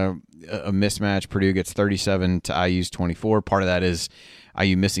was a mismatch. Purdue gets 37 to IU's 24. Part of that is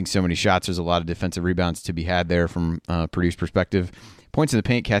IU missing so many shots. There's a lot of defensive rebounds to be had there from Purdue's perspective. Points in the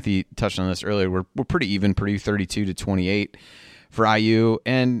paint, Kathy touched on this earlier, we're pretty even. Purdue 32 to 28 for IU,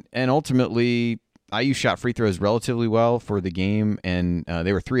 and ultimately IU shot free throws relatively well for the game, and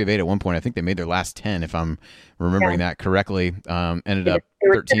they were 3 of 8 at one point. I think they made their last 10, if I'm remembering that correctly. Ended up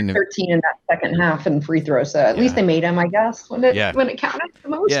 13 in that second half in free throws, so at least they made them, I guess, when it counted the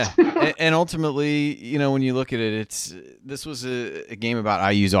most. Yeah, and ultimately, when you look at it, this was a game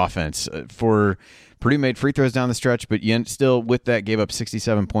about IU's offense. For Purdue made free throws down the stretch, but you still, with that, gave up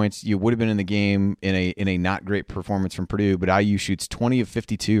 67 points. You would have been in the game in a not great performance from Purdue, but IU shoots 20 of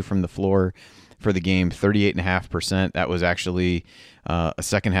 52 from the floor for the game, 38.5%. That was actually a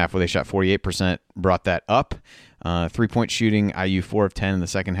second half where they shot 48%, brought that up. 3-point shooting, IU 4 of 10 in the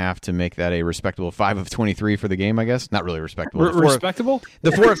second half to make that a respectable 5 of 23 for the game, I guess. Not really respectable. Respectable?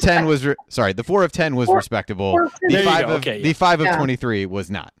 The 4 of 10 was the 4 of 10 was respectable. The 5 of 23 was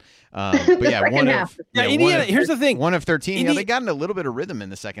not. But yeah, Indiana, here's the thing. 1 of 13. They got in a little bit of rhythm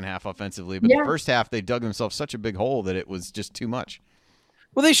in the second half offensively, but the first half they dug themselves such a big hole that it was just too much.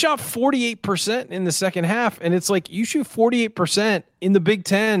 Well, they shot 48% in the second half, and it's like you shoot 48% in the Big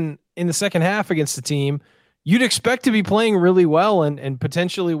Ten in the second half against the team. You'd expect to be playing really well and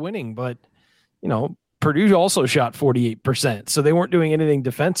potentially winning, but Purdue also shot 48%, so they weren't doing anything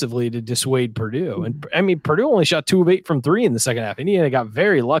defensively to dissuade Purdue. And I mean, Purdue only shot 2 of 8 from 3 in the second half. Indiana got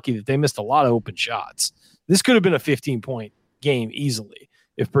very lucky that they missed a lot of open shots. This could have been a 15-point game easily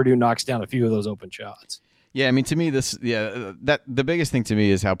if Purdue knocks down a few of those open shots. Yeah, I mean, to me, that the biggest thing to me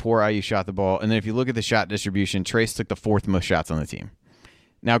is how poor IU shot the ball. And then if you look at the shot distribution, Trace took the 4th most shots on the team.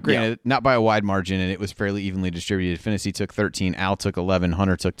 Now, granted, not by a wide margin, and it was fairly evenly distributed. Finney took 13, Al took 11,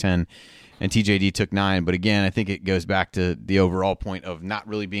 Hunter took 10, and TJD took 9. But again, I think it goes back to the overall point of not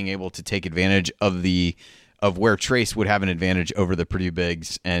really being able to take advantage of where Trace would have an advantage over the Purdue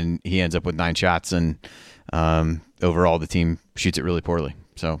bigs, and he ends up with 9 shots, and overall the team shoots it really poorly.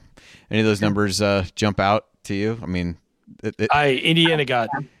 So, any of those numbers jump out to you? I mean,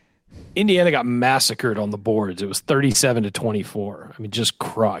 Indiana got massacred on the boards. It was 37-24. I mean, just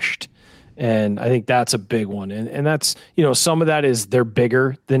crushed. And I think that's a big one. And that's, some of that is they're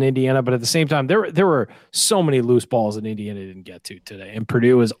bigger than Indiana, but at the same time, there were so many loose balls that Indiana didn't get to today. And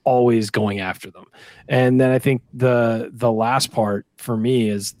Purdue is always going after them. And then I think the last part for me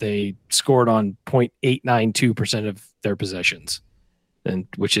is they scored on 0.892% of their possessions. And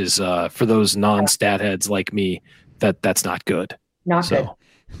which is for those non-stat heads like me, that's not good. Not good.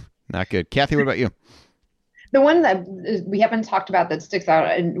 Not good. Kathy, what about you? The one that we haven't talked about that sticks out,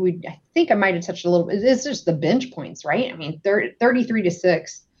 and I think I might have touched a little bit, is just the bench points, right? I mean,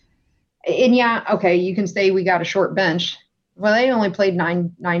 33-6. And yeah, okay, you can say we got a short bench. Well, they only played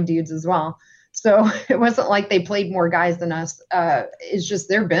nine dudes as well. So it wasn't like they played more guys than us. It's just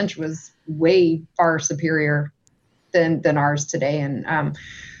their bench was way far superior than ours today. And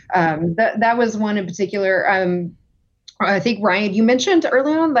that was one in particular. I think, Ryan, you mentioned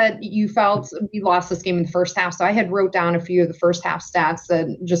early on that you felt we lost this game in the first half. So I had wrote down a few of the first half stats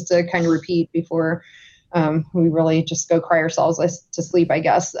that just to kind of repeat before we really just go cry ourselves to sleep, I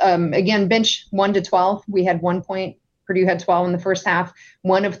guess. Again, bench 1 to 12. We had 1 point. Purdue had 12 in the first half.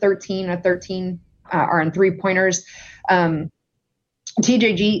 1 of 13 are on 3-pointers.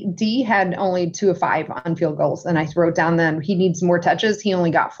 TJD had only 2 of 5 on field goals, and I wrote down then he needs more touches. He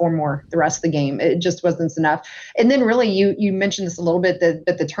only got 4 more the rest of the game. It just wasn't enough. And then really you mentioned this a little bit,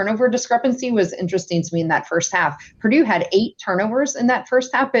 that the turnover discrepancy was interesting to me in that first half. Purdue had 8 turnovers in that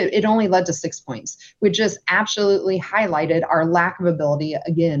first half. It only led to 6 points, which just absolutely highlighted our lack of ability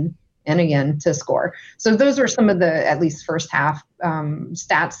again and again to score. So those are some of the, at least first half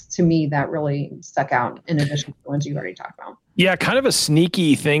stats to me that really stuck out in addition to the ones you already talked about. Yeah, kind of a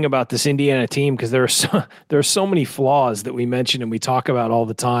sneaky thing about this Indiana team, because there are so many flaws that we mention and we talk about all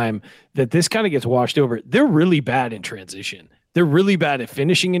the time that this kind of gets washed over. They're really bad in transition. They're really bad at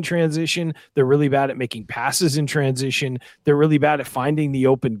finishing in transition. They're really bad at making passes in transition. They're really bad at finding the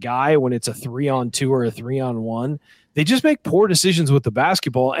open guy when it's a 3-on-2 or a 3-on-1. They just make poor decisions with the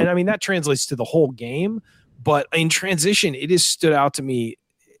basketball. And I mean, that translates to the whole game. But in transition, it has stood out to me,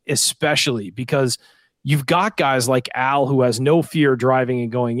 especially because you've got guys like Al, who has no fear driving and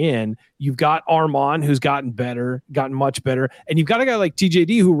going in. You've got Armand, who's gotten much better. And you've got a guy like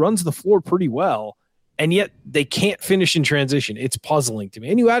TJD who runs the floor pretty well. And yet they can't finish in transition. It's puzzling to me.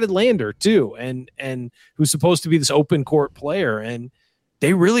 And you added Lander too, and who's supposed to be this open court player. And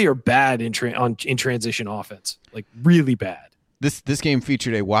they really are bad in transition offense, like really bad. This game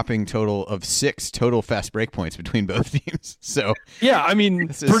featured a whopping total of 6 total fast break points between both teams. So yeah, I mean,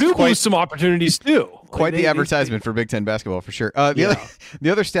 Purdue lose some opportunities too. Quite the advertisement for Big Ten basketball for sure. The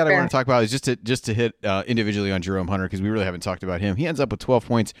other stat I want to talk about is just to hit individually on Jerome Hunter, because we really haven't talked about him. He ends up with 12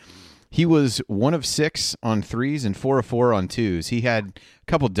 points. He was 1 of 6 on threes and 4 of 4 on twos. He had a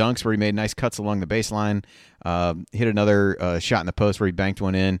couple dunks where he made nice cuts along the baseline. Hit another shot in the post where he banked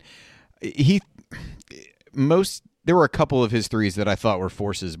one in. There were a couple of his threes that I thought were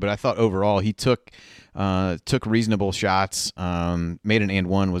forces, but I thought overall he took reasonable shots. Made an and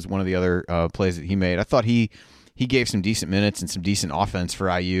one was one of the other plays that he made. I thought he gave some decent minutes and some decent offense for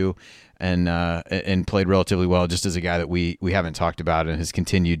IU, and played relatively well, just as a guy that we haven't talked about and has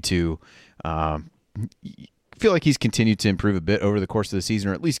continued to feel like he's continued to improve a bit over the course of the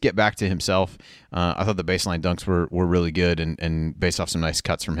season, or at least get back to himself. I thought the baseline dunks were really good, and based off some nice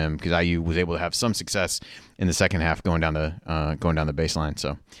cuts from him, because IU was able to have some success in the second half going down the baseline.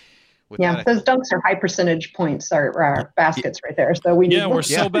 So those dunks are high percentage points or baskets right there. So we're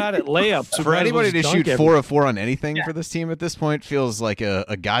so bad at layups. For anybody to shoot 4 of 4 on anything for this team at this point feels like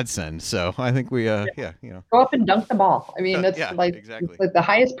a godsend. So I think we go up and dunk the ball. I mean, that's exactly. it's like the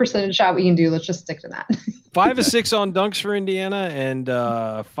highest percentage shot we can do. Let's just stick to that. 5 of 6 on dunks for Indiana and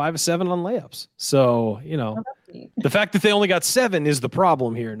 5 of 7 on layups. So the fact that they only got 7 is the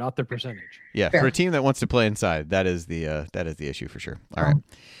problem here, not their percentage. Yeah, Fair. For a team that wants to play inside, that is the issue for sure.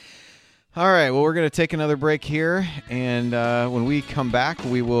 All right, well, we're going to take another break here, and when we come back,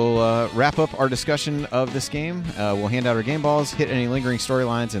 we will wrap up our discussion of this game. We'll hand out our game balls, hit any lingering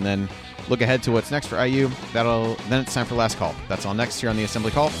storylines, and then look ahead to what's next for IU. Then it's time for last call. That's all next here on the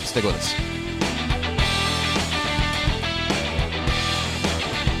Assembly Call. Stick with us.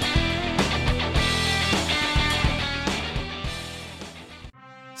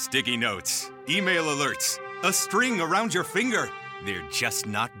 Sticky notes, email alerts, a string around your finger. They're just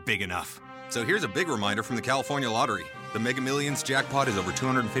not big enough. So here's a big reminder from the California Lottery. The Mega Millions jackpot is over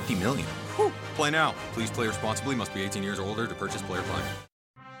 $250 million. Whew. Play now. Please play responsibly. Must be 18 years or older to purchase player fine.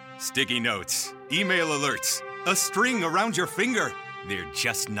 Sticky notes, email alerts, a string around your finger. They're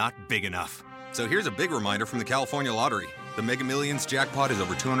just not big enough. So here's a big reminder from the California Lottery. The Mega Millions jackpot is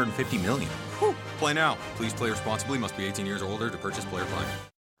over $250 million. Whew. Play now. Please play responsibly. Must be 18 years or older to purchase player fine.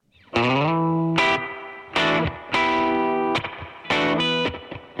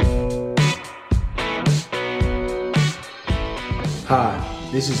 Hi,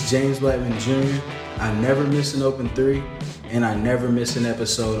 this is James Blackman Jr. I never miss an open three, and I never miss an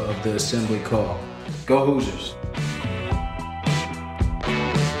episode of the Assembly Call. Go Hoosiers!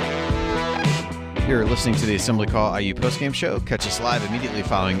 You're listening to the Assembly Call IU Postgame Show. Catch us live immediately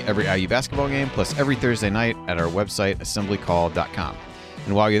following every IU basketball game, plus every Thursday night at our website, assemblycall.com.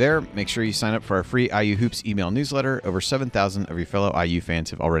 And while you're there, make sure you sign up for our free IU Hoops email newsletter. Over 7,000 of your fellow IU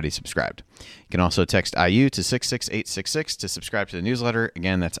fans have already subscribed. You can also text IU to 66866 to subscribe to the newsletter.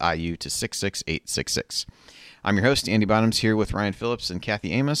 Again, that's IU to 66866. I'm your host, Andy Bottoms, here with Ryan Phillips and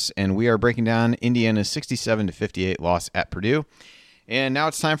Kathy Amos, and we are breaking down Indiana's 67-58 loss at Purdue. And now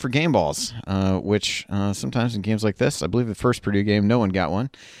it's time for game balls, which sometimes in games like this, I believe the first Purdue game, no one got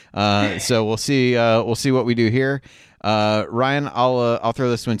one. So we'll see what we do here. Ryan, I'll throw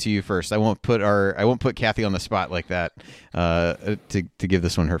this one to you first. I won't put Kathy on the spot like that to give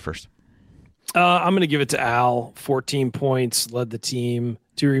this one her first. I'm going to give it to Al. 14 points, led the team,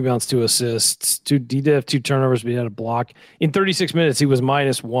 2 rebounds, 2 assists. He did have 2 turnovers, but he had a block. In 36 minutes, he was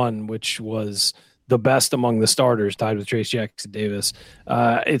 -1, which was the best among the starters, tied with Trace Jackson Davis.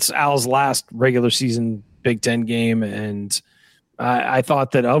 It's Al's last regular season Big Ten game, and I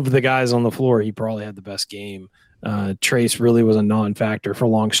thought that of the guys on the floor, he probably had the best game. Trace really was a non-factor for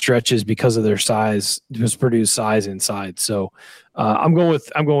long stretches because of their size. It was Purdue's size inside. So I'm going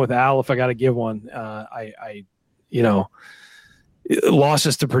with Al. If I got to give one,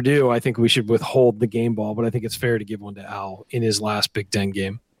 losses to Purdue, I think we should withhold the game ball, but I think it's fair to give one to Al in his last Big Ten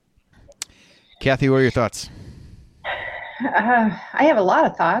game. Kathy, what are your thoughts? I have a lot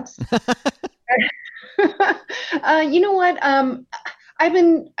of thoughts. You know what?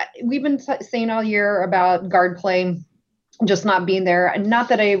 We've been saying all year about guard play just not being there. Not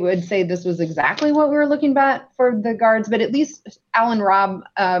that I would say this was exactly what we were looking at for the guards, but at least Al and Rob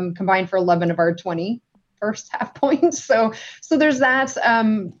combined for 11 of our 20 first half points. So there's that.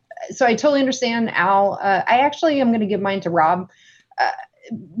 So I totally understand Al. I actually am going to give mine to Rob.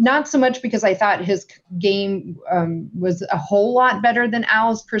 Not so much because I thought his game was a whole lot better than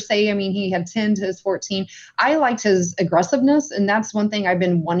Al's per se. I mean, he had 10 to his 14. I liked his aggressiveness, and that's one thing I've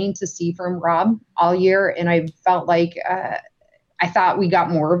been wanting to see from Rob all year, and I felt like I thought we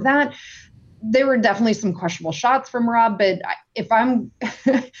got more of that. There were definitely some questionable shots from Rob, but if I'm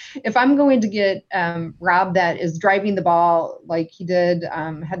if I'm going to get Rob that is driving the ball like he did,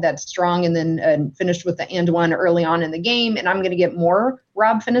 had that strong and then finished with the and one early on in the game, and I'm going to get more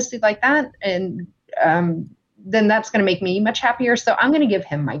Rob finished like that, and then that's going to make me much happier. So I'm going to give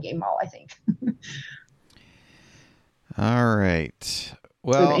him my game ball, I think. All right.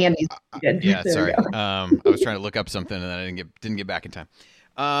 Well, yeah, sorry. I was trying to look up something and then I didn't get back in time.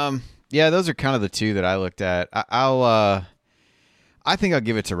 Yeah, those are kind of the two that I looked at. I think I'll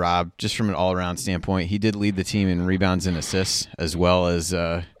give it to Rob just from an all-around standpoint. He did lead the team in rebounds and assists as well as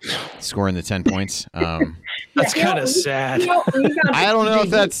scoring the 10 points. That's kind of sad. I don't know if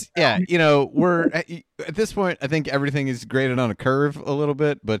that's we're at this point. I think everything is graded on a curve a little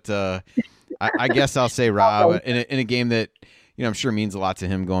bit, but I guess I'll say Rob in a game that I'm sure means a lot to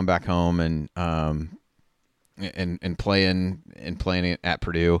him going back home and playing it at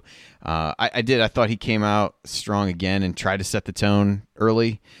Purdue. I thought he came out strong again and tried to set the tone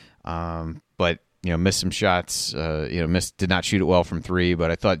early. but missed some shots. Did not shoot it well from three, but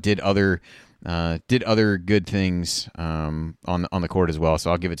I thought did other good things on the court as well.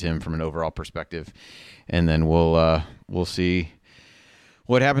 So I'll give it to him from an overall perspective, and then we'll see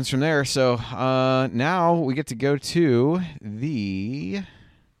what happens from there. So now we get to go to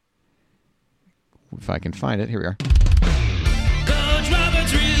if I can find it. Here we are. Coach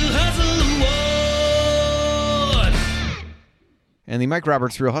Roberts Real Hustle Award. And the Mike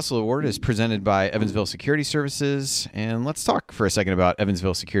Roberts Real Hustle Award is presented by Evansville Security Services. And let's talk for a second about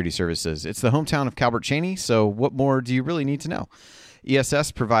Evansville Security Services. It's the hometown of Calbert Cheney, so what more do you really need to know?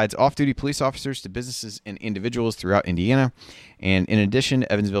 ESS provides off-duty police officers to businesses and individuals throughout Indiana. And in addition,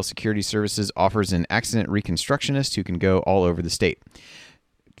 Evansville Security Services offers an accident reconstructionist who can go all over the state.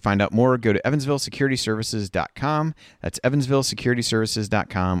 To find out more, go to evansvillesecurityservices.com. That's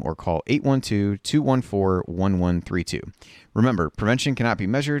evansvillesecurityservices.com, or call 812-214-1132. Remember, prevention cannot be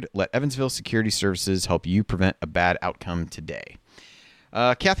measured. Let Evansville Security Services help you prevent a bad outcome today.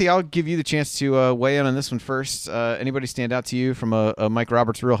 Kathy, I'll give you the chance to weigh in on this one first. Anybody stand out to you from a Mike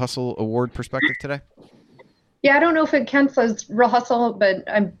Roberts Real Hustle Award perspective today? Yeah, I don't know if it counts as real hustle, but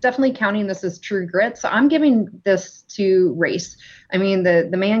I'm definitely counting this as true grit. So I'm giving this to Race. I mean, the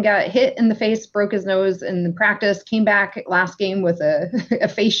man got hit in the face, broke his nose in the practice, came back last game with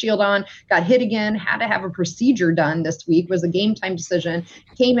a face shield on, got hit again, had to have a procedure done this week, was a game time decision,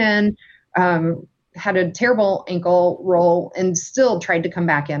 came in, had a terrible ankle roll, and still tried to come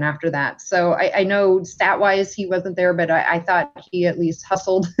back in after that. So I know stat-wise he wasn't there, but I thought he at least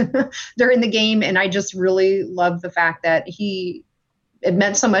hustled during the game, and I just really love the fact that it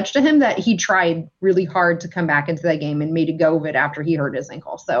meant so much to him that he tried really hard to come back into that game and made a go of it after he hurt his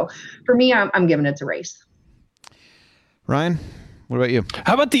ankle. So for me, I'm giving it to Race. Ryan, what about you?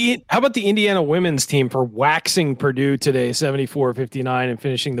 How about the Indiana women's team for waxing Purdue today, 74-59, and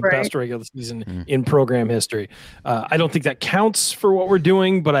finishing the best regular season in program history? I don't think that counts for what we're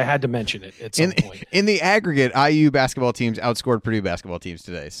doing, but I had to mention it at some point. In the aggregate, IU basketball teams outscored Purdue basketball teams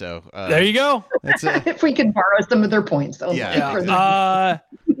today. So there you go. If we could borrow some of their points.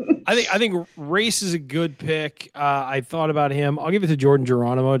 I think Race is a good pick. I thought about him. I'll give it to Jordan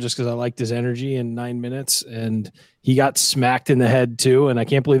Geronimo just because I liked his energy in 9 minutes, and he got smacked in the head too. And I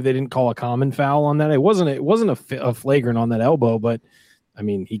can't believe they didn't call a common foul on that. It wasn't a flagrant on that elbow, but I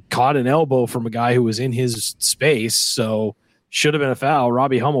mean, he caught an elbow from a guy who was in his space, so should have been a foul.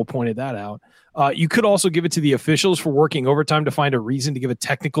 Robbie Hummel pointed that out. You could also give it to the officials for working overtime to find a reason to give a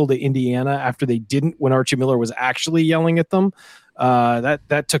technical to Indiana after they didn't, when Archie Miller was actually yelling at them.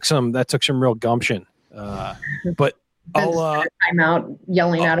 That took some real gumption. But I'll timeout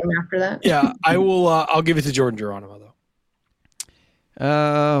yelling at him after that. Yeah, I will. I'll give it to Jordan Geronimo though.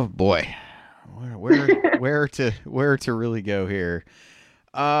 Oh boy, where to really go here?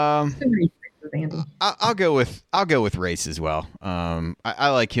 I'll go with Race as well. I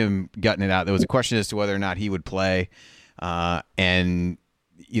like him gutting it out. There was a question as to whether or not he would play, and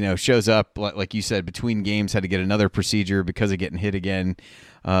shows up like you said between games, had to get another procedure because of getting hit again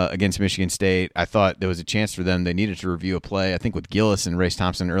against Michigan State. I thought there was a chance for them. They needed to review a play. I think with Gillis and Race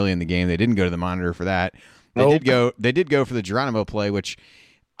Thompson early in the game, they didn't go to the monitor for that. They did go for the Geronimo play, which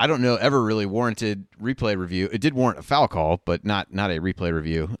I don't know ever really warranted replay review. It did warrant a foul call, but not a replay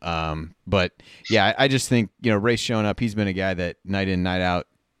review. But yeah, I just think Race showing up. He's been a guy that night in, night out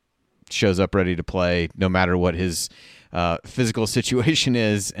shows up ready to play, no matter what his physical situation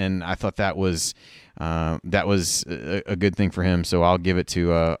is, and I thought that was a good thing for him. So I'll give it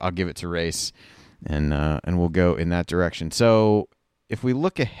to Race, and we'll go in that direction. So if we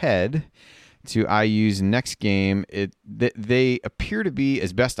look ahead to IU's next game, they appear to be,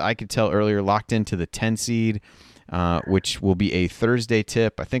 as best I could tell earlier, locked into the 10 seed, which will be a Thursday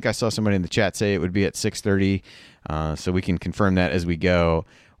tip. I think I saw somebody in the chat say it would be at 6:30, so we can confirm that as we go.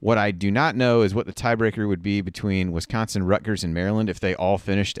 What I do not know is what the tiebreaker would be between Wisconsin, Rutgers, and Maryland if they all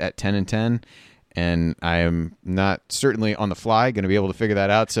finished at 10-10. And I am not certainly on the fly going to be able to figure that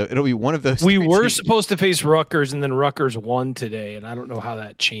out. So it'll be one of those. We were supposed to face Rutgers, and then Rutgers won today, and I don't know how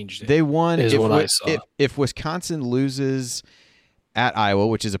that changed it. They won. Is what I saw. If Wisconsin loses at Iowa,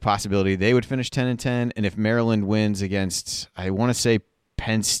 which is a possibility, they would finish 10-10. And if Maryland wins against, I want to say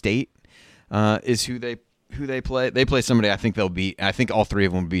Penn State is who they play. They play somebody I think they'll beat. I think all three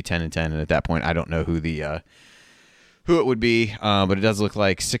of them would be 10-10. And at that point, I don't know who it would be, but it does look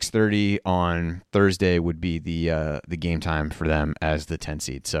like 6:30 on Thursday would be the game time for them as the 10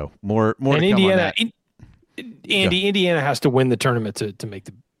 seed. So more to Indiana, come on that. Indiana has to win the tournament to make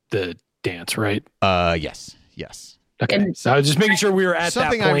the dance, right? Yes. Okay, so I was just making sure we were at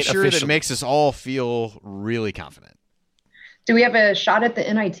something that point. I'm sure officially. that makes us all feel really confident. Do we have a shot at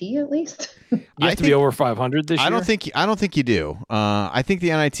the NIT at least? You have to be over 500 this year? I don't think you do. I think the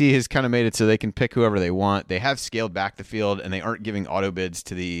NIT has kind of made it so they can pick whoever they want. They have scaled back the field, and they aren't giving auto bids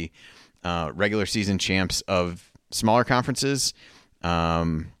to the regular season champs of smaller conferences.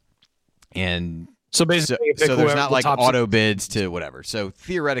 And so basically, so there's not like auto bids to whatever. So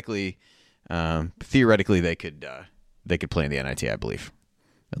theoretically, they could play in the NIT, I believe.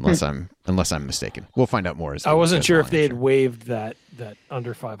 Unless I'm mistaken, we'll find out more. I wasn't sure if they had waived that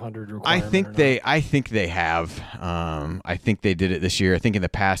under 500 requirement. I think they have. I think they did it this year. I think in the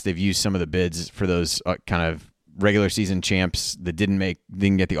past they've used some of the bids for those kind of regular season champs that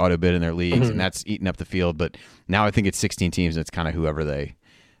didn't get the auto bid in their leagues, and that's eaten up the field. But now I think it's 16 teams, and it's kind of whoever they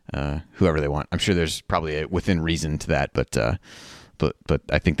want. I'm sure there's probably a within reason to that, but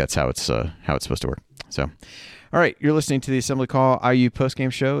I think that's how it's supposed to work. So. All right, you're listening to the Assembly Call IU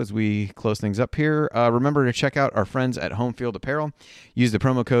postgame show as we close things up here. Remember to check out our friends at Home Field Apparel. Use the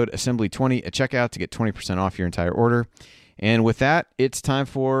promo code Assembly20 at checkout to get 20% off your entire order. And with that, it's time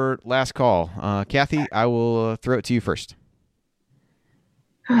for last call. Kathy, I will throw it to you first.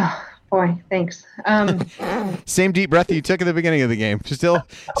 Boy, thanks. Same deep breath you took at the beginning of the game. Still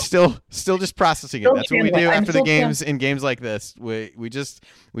just processing it. That's what we do after the games in games like this. We just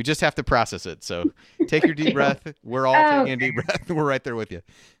have to process it. So take your deep breath. We're all taking a deep breath. We're right there with you.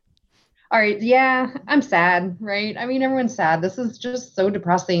 All right. Yeah, I'm sad, right? I mean, everyone's sad. This is just so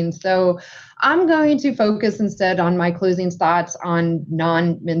depressing. So I'm going to focus instead on my closing thoughts on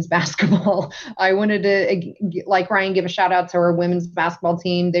non-men's basketball. I wanted to, like Ryan, give a shout out to our women's basketball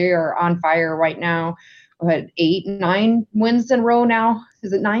team. They are on fire right now. What, 8, 9 wins in a row now?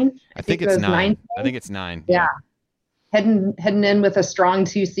 Is it 9? I think it's 9. I think it's 9. Yeah. Heading in with a strong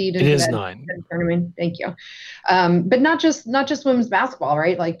 2 seed in the 9 tournament. Thank you. But not just women's basketball,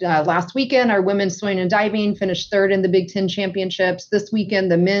 right? Like last weekend, our women's swimming and diving finished 3rd in the Big Ten championships. This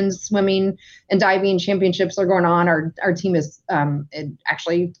weekend, the men's swimming and diving championships are going on. Our team is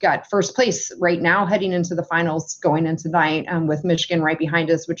actually got first place right now, heading into the finals going into tonight with Michigan right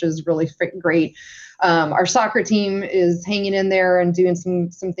behind us, which is really great. Our soccer team is hanging in there and doing some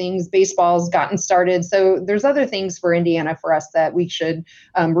things. Baseball's gotten started. So there's other things for Indiana for us that we should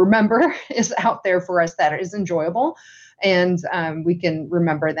remember is out there for us that is enjoyable. And we can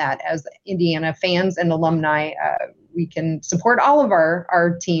remember that as Indiana fans and alumni, we can support all of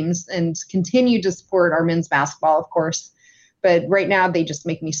our teams and continue to support our men's basketball, of course. But right now they just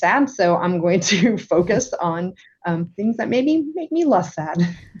make me sad. So I'm going to focus on things that maybe make me less sad.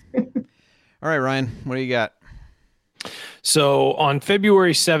 All right, Ryan, what do you got? So on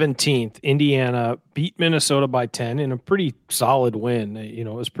February 17th, Indiana beat Minnesota by 10 in a pretty solid win. It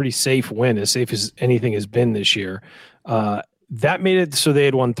was a pretty safe win, as safe as anything has been this year. That made it so they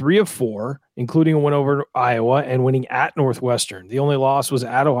had won 3 of 4, including a win over Iowa and winning at Northwestern. The only loss was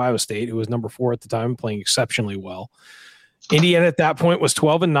at Ohio State, who was number 4 at the time, playing exceptionally well. Indiana at that point was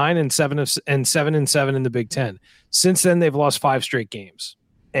 12-9 and 7-7 in the Big Ten. Since then, they've lost 5 straight games.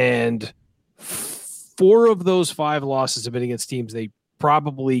 And 4 of those 5 losses have been against teams they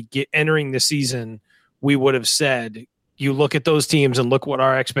probably get entering the season. We would have said, you look at those teams and look what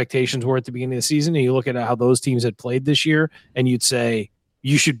our expectations were at the beginning of the season, and you look at how those teams had played this year, and you'd say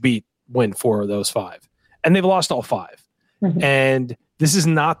you should win 4 of those 5. And they've lost all 5. Mm-hmm. And this is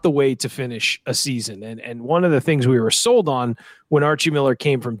not the way to finish a season. And one of the things we were sold on when Archie Miller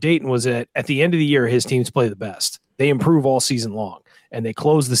came from Dayton was that at the end of the year, his teams play the best. They improve all season long, and they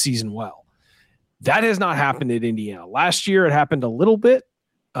close the season well. That has not happened at Indiana. Last year, it happened a little bit,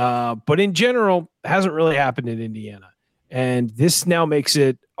 but in general, hasn't really happened at Indiana. And this now makes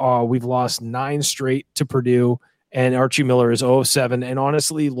it, we've lost 9 straight to Purdue, and Archie Miller is 0-7 and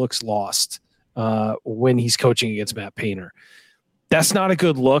honestly looks lost when he's coaching against Matt Painter. That's not a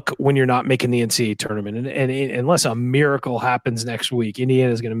good look when you're not making the NCAA tournament. And unless a miracle happens next week,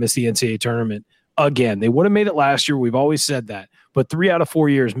 Indiana is going to miss the NCAA tournament again. They would have made it last year. We've always said that. But 3 out of 4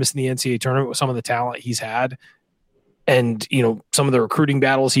 years missing the NCAA tournament with some of the talent he's had and, some of the recruiting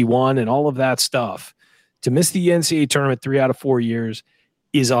battles he won and all of that stuff, to miss the NCAA tournament 3 out of 4 years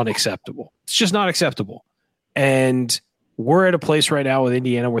is unacceptable. It's just not acceptable. And we're at a place right now with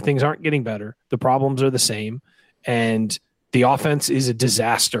Indiana where things aren't getting better. The problems are the same. And the offense is a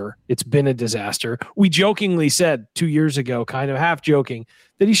disaster. It's been a disaster. We jokingly said 2 years ago, kind of half joking,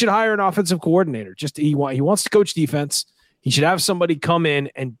 that he should hire an offensive coordinator. He wants to coach defense. He should have somebody come in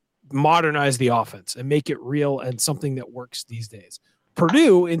and modernize the offense and make it real and something that works these days.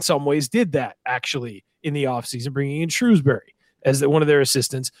 Purdue, in some ways, did that actually in the offseason, bringing in Shrewsbury as one of their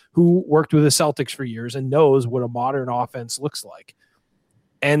assistants who worked with the Celtics for years and knows what a modern offense looks like.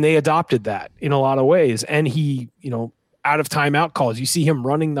 And they adopted that in a lot of ways. And he, out of timeout calls. You see him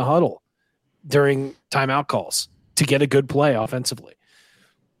running the huddle during timeout calls to get a good play offensively.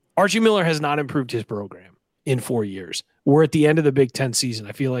 Archie Miller has not improved his program in 4 years. We're at the end of the Big Ten season.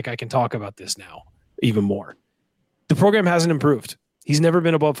 I feel like I can talk about this now even more. The program hasn't improved. He's never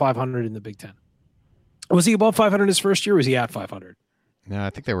been above 500 in the Big Ten. Was he above 500 his first year? Or was he at 500? No, I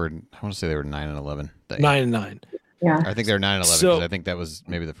think they were. I want to say they were 9-11. 9-9. Yeah. I think they're 9-11 because So- I think that was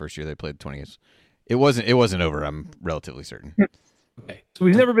maybe the first year they played 20 games. It wasn't over. I'm relatively certain. Okay. So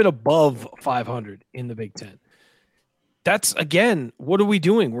he's never been above 500 in the Big Ten. That's, again, what are we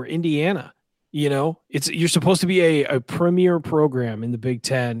doing? We're Indiana. You're supposed to be a premier program in the Big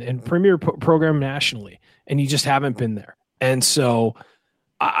Ten and premier program nationally, and you just haven't been there. And so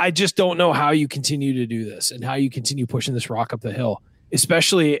I just don't know how you continue to do this and how you continue pushing this rock up the hill,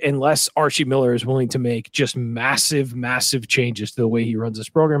 especially unless Archie Miller is willing to make just massive, massive changes to the way he runs this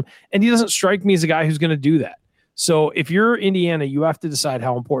program. And he doesn't strike me as a guy who's going to do that. So if you're Indiana, you have to decide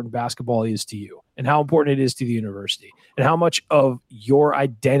how important basketball is to you and how important it is to the university and how much of your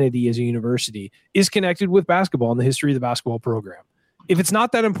identity as a university is connected with basketball and the history of the basketball program. If it's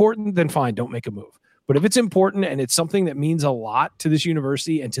not that important, then fine, don't make a move. But if it's important and it's something that means a lot to this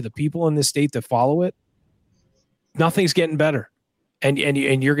university and to the people in this state that follow it, nothing's getting better. And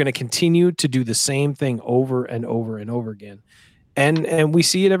you're going to continue to do the same thing over and over and over again. And we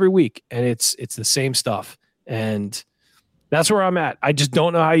see it every week, and it's the same stuff. And that's where I'm at. I just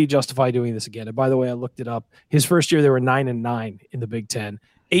don't know how you justify doing this again. And by the way, I looked it up. His first year, they were 9-9 in the Big Ten,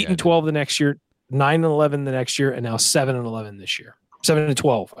 8-12 the next year, 9-11 the next year, and now 7-11 this year.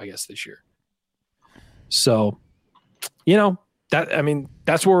 7-12, I guess, this year. So,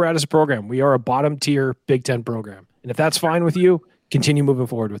 that's where we're at as a program. We are a bottom tier Big Ten program. And if that's fine with you, continue moving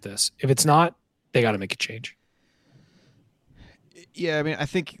forward with this. If it's not, they got to make a change. Yeah, I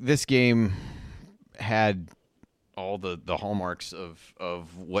think this game had all the hallmarks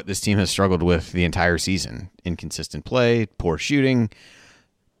of what this team has struggled with the entire season. Inconsistent play, poor shooting,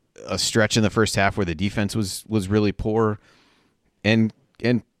 a stretch in the first half where the defense was really poor, and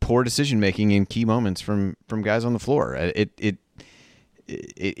poor decision making in key moments from guys on the floor.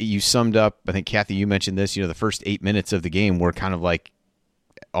 You summed up, I think, Kathy, you mentioned this, the first 8 minutes of the game were kind of like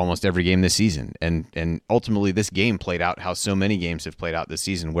almost every game this season. And ultimately this game played out how so many games have played out this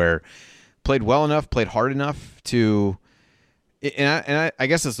season, where played well enough, played hard enough to, and I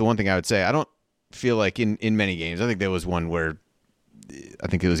guess that's the one thing I would say. I don't feel like in many games, I think there was one where I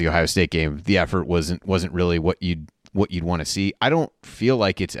think it was the Ohio State game, the effort wasn't really what you'd want to see. I don't feel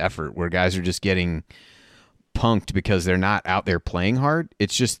like it's effort where guys are just getting punked because they're not out there playing hard.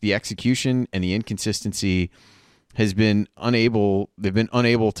 It's just the execution and the inconsistency they've been unable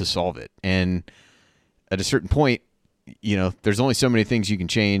to solve it. And at a certain point, there's only so many things you can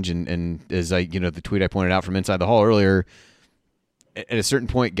change. And as the tweet I pointed out from Inside the Hall earlier, at a certain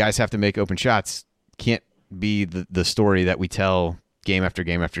point, guys have to make open shots. Can't be the story that we tell game after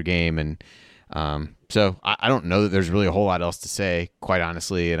game after game. And so I don't know that there's really a whole lot else to say, quite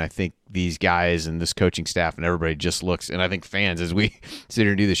honestly. And I think these guys and this coaching staff and everybody just looks, and I think fans, as we sit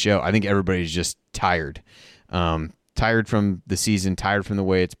here and do the show, I think everybody's just tired. Tired from the season, tired from the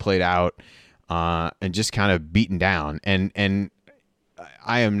way it's played out, and just kind of beaten down. And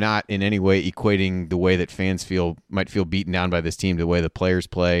I am not in any way equating the way that fans might feel beaten down by this team to the way the players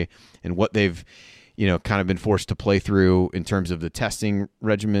play and what they've kind of been forced to play through in terms of the testing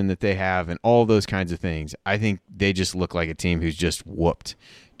regimen that they have and all those kinds of things. I think they just look like a team who's just whooped,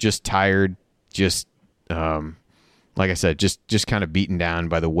 just tired, just like I said, just kind of beaten down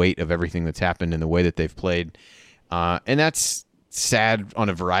by the weight of everything that's happened and the way that they've played. And that's sad on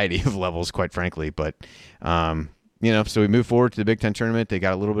a variety of levels, quite frankly. But, so we move forward to the Big Ten tournament. They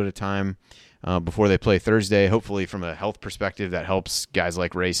got a little bit of time before they play Thursday. Hopefully from a health perspective, that helps guys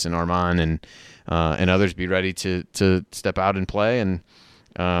like Race and Armand and others be ready to step out and play. And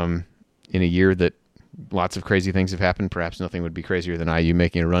in a year that lots of crazy things have happened, perhaps nothing would be crazier than IU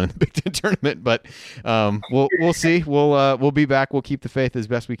making a run in the Big Ten tournament. But we'll see. We'll be back. We'll keep the faith as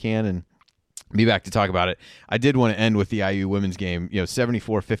best we can and be back to talk about it. I did want to end with the IU women's game,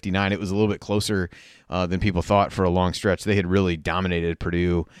 74-59. It was a little bit closer than people thought for a long stretch. They had really dominated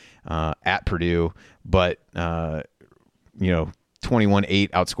Purdue at Purdue, but 21-8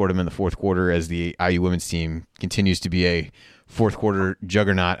 outscored them in the fourth quarter as the IU women's team continues to be a fourth quarter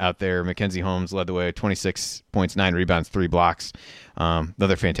juggernaut out there. Mackenzie Holmes led the way, 26 points, 9 rebounds, 3 blocks.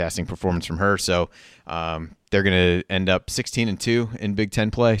 Another fantastic performance from her. So they're going to end up 16-2 in Big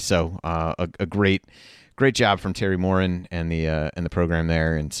Ten play. So a great job from Terry Morin and the program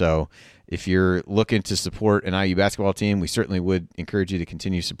there. And so if you're looking to support an IU basketball team, we certainly would encourage you to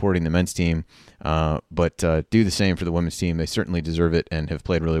continue supporting the men's team, but do the same for the women's team. They certainly deserve it and have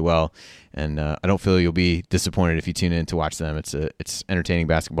played really well, and I don't feel you'll be disappointed if you tune in to watch them. It's entertaining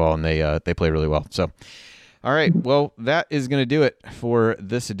basketball, and they play really well. So, all right, well, that is going to do it for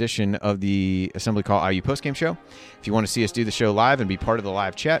this edition of the Assembly Call IU Postgame Show. If you want to see us do the show live and be part of the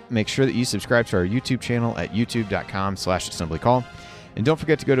live chat, make sure that you subscribe to our YouTube channel at youtube.com/assemblycall. And don't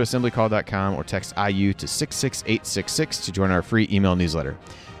forget to go to assemblycall.com or text IU to 66866 to join our free email newsletter.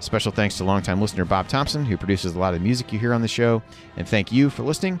 Special thanks to longtime listener Bob Thompson, who produces a lot of the music you hear on the show. And thank you for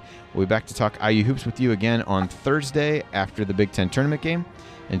listening. We'll be back to talk IU hoops with you again on Thursday after the Big Ten tournament game.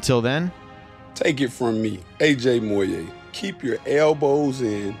 Until then, take it from me, AJ Moye. Keep your elbows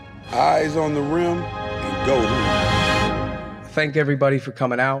in, eyes on the rim, and go home. Thank everybody for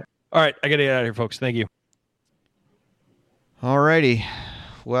coming out. All right, I got to get out of here, folks. Thank you. all righty.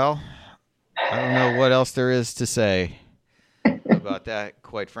 Well, I don't know what else there is to say about that,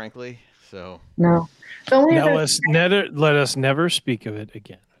 quite frankly. So No. The only Now other let us never speak of it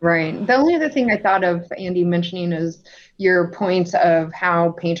again. Right. The only other thing I thought of, Andy, mentioning is your points of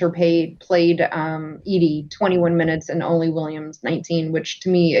how Painter played Edie 21 minutes and only Williams 19, which to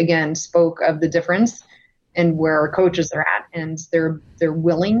me, again, spoke of the difference and where our coaches are at and their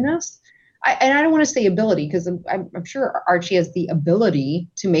willingness. And I don't want to say ability, because I'm sure Archie has the ability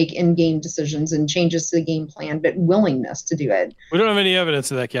to make in-game decisions and changes to the game plan, but willingness to do it. We don't have any evidence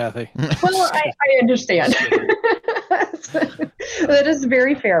of that, Kathy. Well, I understand. That is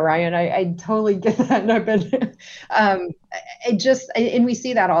very fair, Ryan. I totally get that. No, but and we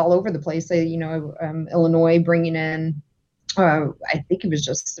see that all over the place. Illinois bringing in, I think it was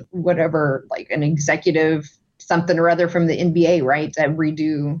just whatever, like an executive something or other from the NBA, right, to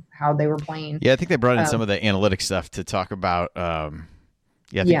redo how they were playing. Yeah, I think they brought in some of the analytics stuff to talk about. I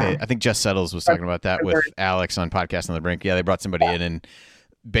think Jess Settles was talking about that with Alex on Podcast on the Brink. Yeah, they brought somebody in and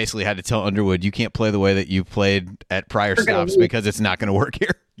basically had to tell Underwood, you can't play the way that you played at prior stops because it's not going to work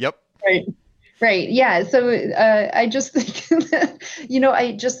here. Yep. Right. Yeah. So I just think that,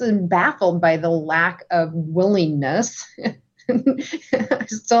 I just am baffled by the lack of willingness. I'm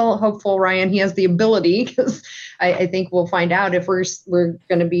still hopeful, Ryan, he has the ability, because I think we'll find out if we're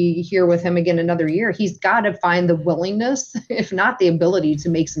going to be here with him again another year. He's got to find the willingness, if not the ability, to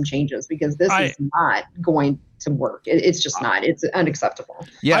make some changes, because this is not going to work. It's just not. It's unacceptable.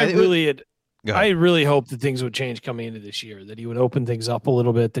 Yeah, I really hope that things would change coming into this year, that he would open things up a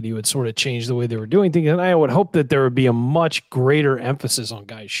little bit, that he would sort of change the way they were doing things. And I would hope that there would be a much greater emphasis on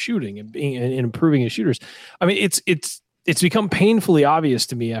guys shooting and improving as shooters. I mean, it's become painfully obvious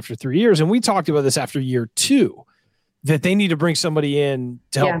to me after 3 years. And we talked about this after year 2, that they need to bring somebody in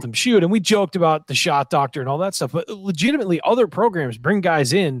to help them shoot. And we joked about the shot doctor and all that stuff, but legitimately other programs bring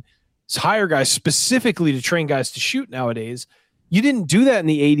guys in, hire guys specifically to train guys to shoot nowadays. You didn't do that in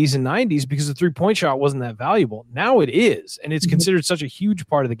the 80s and 90s because the 3-point shot wasn't that valuable. Now it is. And it's considered such a huge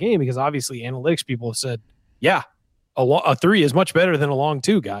part of the game because obviously analytics people have said, a 3 is much better than a long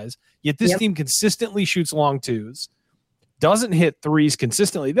 2, guys. Yet this team consistently shoots long 2s, doesn't hit 3s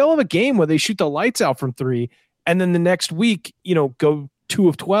consistently. They'll have a game where they shoot the lights out from 3, and then the next week, go 2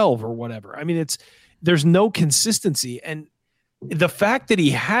 of 12 or whatever. I mean, there's no consistency. And the fact that he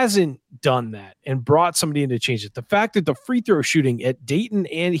hasn't done that and brought somebody in to change it, the fact that the free throw shooting at Dayton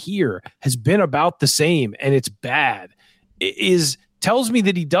and here has been about the same and it's bad, tells me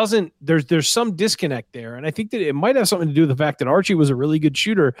that he doesn't, there's some disconnect there. And I think that it might have something to do with the fact that Archie was a really good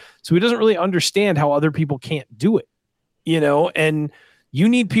shooter, so he doesn't really understand how other people can't do it. And you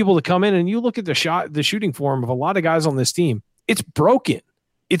need people to come in, and you look at the shooting form of a lot of guys on this team. It's broken.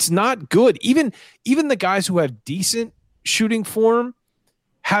 It's not good. Even the guys who have decent shooting form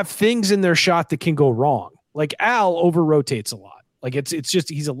have things in their shot that can go wrong. Like Al over rotates a lot. Like it's just,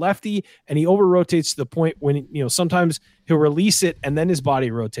 he's a lefty and he over rotates to the point when, sometimes he'll release it and then his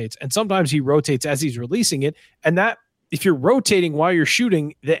body rotates. And sometimes he rotates as he's releasing it. And that, if you're rotating while you're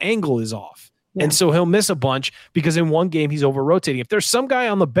shooting, the angle is off. Yeah. And so he'll miss a bunch because in one game he's over rotating. If there's some guy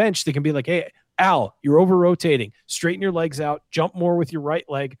on the bench that can be like, hey, Al, you're over rotating, straighten your legs out, jump more with your right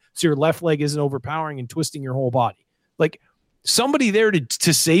leg so your left leg isn't overpowering and twisting your whole body. Like somebody there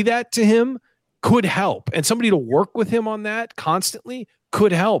to say that to him could help, and somebody to work with him on that constantly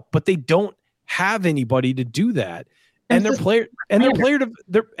could help, but they don't have anybody to do that. And their player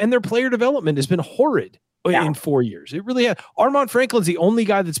development has been horrid in 4 years. It really has. Armand Franklin's the only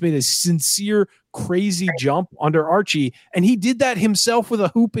guy that's made a sincere, crazy jump under Archie, and he did that himself with a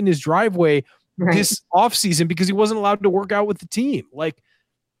hoop in his driveway this offseason because he wasn't allowed to work out with the team. Like,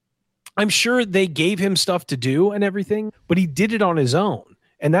 I'm sure they gave him stuff to do and everything, but he did it on his own.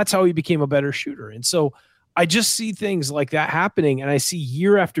 And that's how he became a better shooter. And so I just see things like that happening, and I see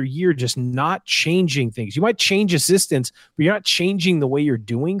year after year just not changing things. You might change assistants, but you're not changing the way you're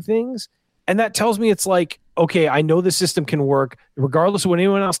doing things. And that tells me it's like, okay, I know the system can work regardless of what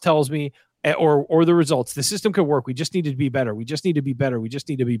anyone else tells me or the results. The system can work. We just need to be better. We just need to be better. We just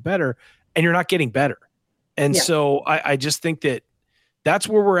need to be better. And you're not getting better. And so I just think that's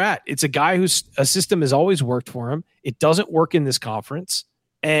where we're at. It's a guy whose a system has always worked for him. It doesn't work in this conference,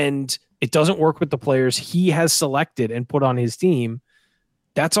 and it doesn't work with the players he has selected and put on his team.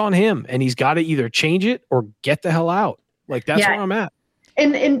 That's on him. And he's got to either change it or get the hell out. Like, that's where I'm at.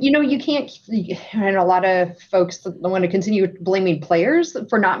 And you can't, and a lot of folks want to continue blaming players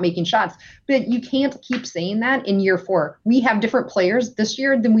for not making shots, but you can't keep saying that in year 4. We have different players this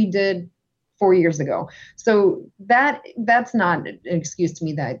year than we did 4 years ago. So that's not an excuse to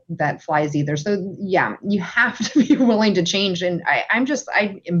me that flies either. So yeah, you have to be willing to change. And I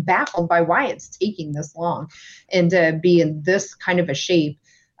am baffled by why it's taking this long and to be in this kind of a shape.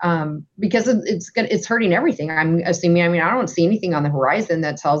 Because it's hurting everything. I'm assuming. I mean, I don't see anything on the horizon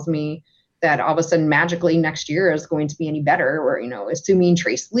that tells me that all of a sudden magically next year is going to be any better. Or assuming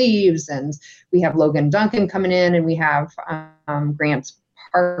Trace leaves and we have Logan Duncan coming in, and we have Grant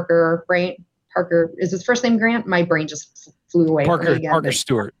Parker. Parker, is his first name Grant? My brain just flew away. Parker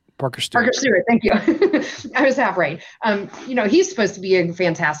Stewart. Thank you. I was half right. He's supposed to be a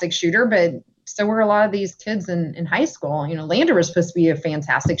fantastic shooter, but so were a lot of these kids in high school. Lander was supposed to be a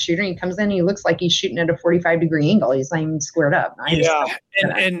fantastic shooter. He comes in, he looks like he's shooting at a 45-degree angle. He's not even squared up.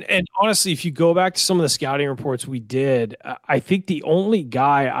 And honestly, if you go back to some of the scouting reports we did, I think the only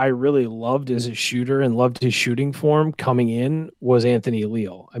guy I really loved as a shooter and loved his shooting form coming in was Anthony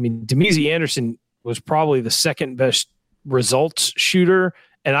Leal. I mean, Demezy Anderson was probably the second best results shooter,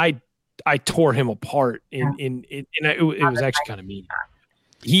 and I tore him apart. It was actually kind of mean.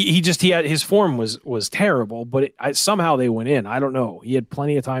 He had his form was terrible, but somehow they went in. I don't know. He had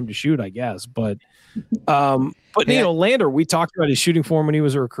plenty of time to shoot, I guess. But Lander, we talked about his shooting form when he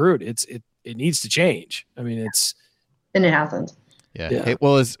was a recruit. It needs to change. I mean, and it hasn't. Yeah. Hey,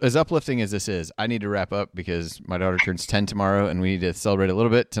 well, as uplifting as this is, I need to wrap up because my daughter turns 10 tomorrow, and we need to celebrate a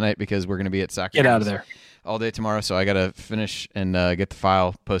little bit tonight because we're going to be at soccer. Get out of there. All day tomorrow, so I got to finish and get the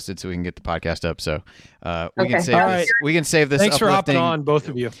file posted so we can get the podcast up. So we can save this. We can save this. Thanks for hopping on, both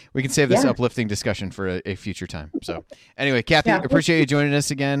of you. We can save this uplifting discussion for a future time. So anyway, Kathy, appreciate you joining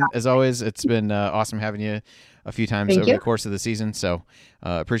us again. As always, it's been awesome having you a few times over the course of the season. So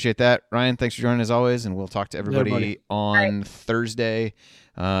appreciate that. Ryan, thanks for joining as always, and we'll talk to everybody on Thursday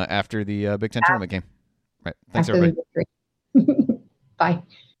after the Big Ten tournament game. Right. Thanks, everybody. Bye.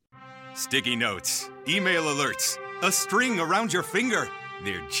 Sticky notes, email alerts, a string around your finger.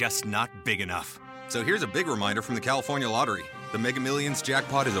 They're just not big enough. So here's a big reminder from the California Lottery. The Mega Millions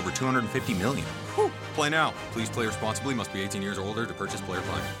jackpot is over $250 million. Whew. Play now. Please play responsibly. Must be 18 years or older to purchase player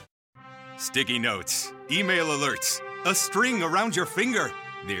plan. Sticky notes, email alerts, a string around your finger.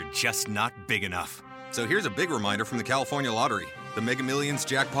 They're just not big enough. So here's a big reminder from the California Lottery. The Mega Millions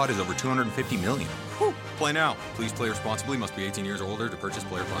jackpot is over $250 million. Whew. Play now. Please play responsibly. Must be 18 years or older to purchase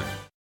player plan.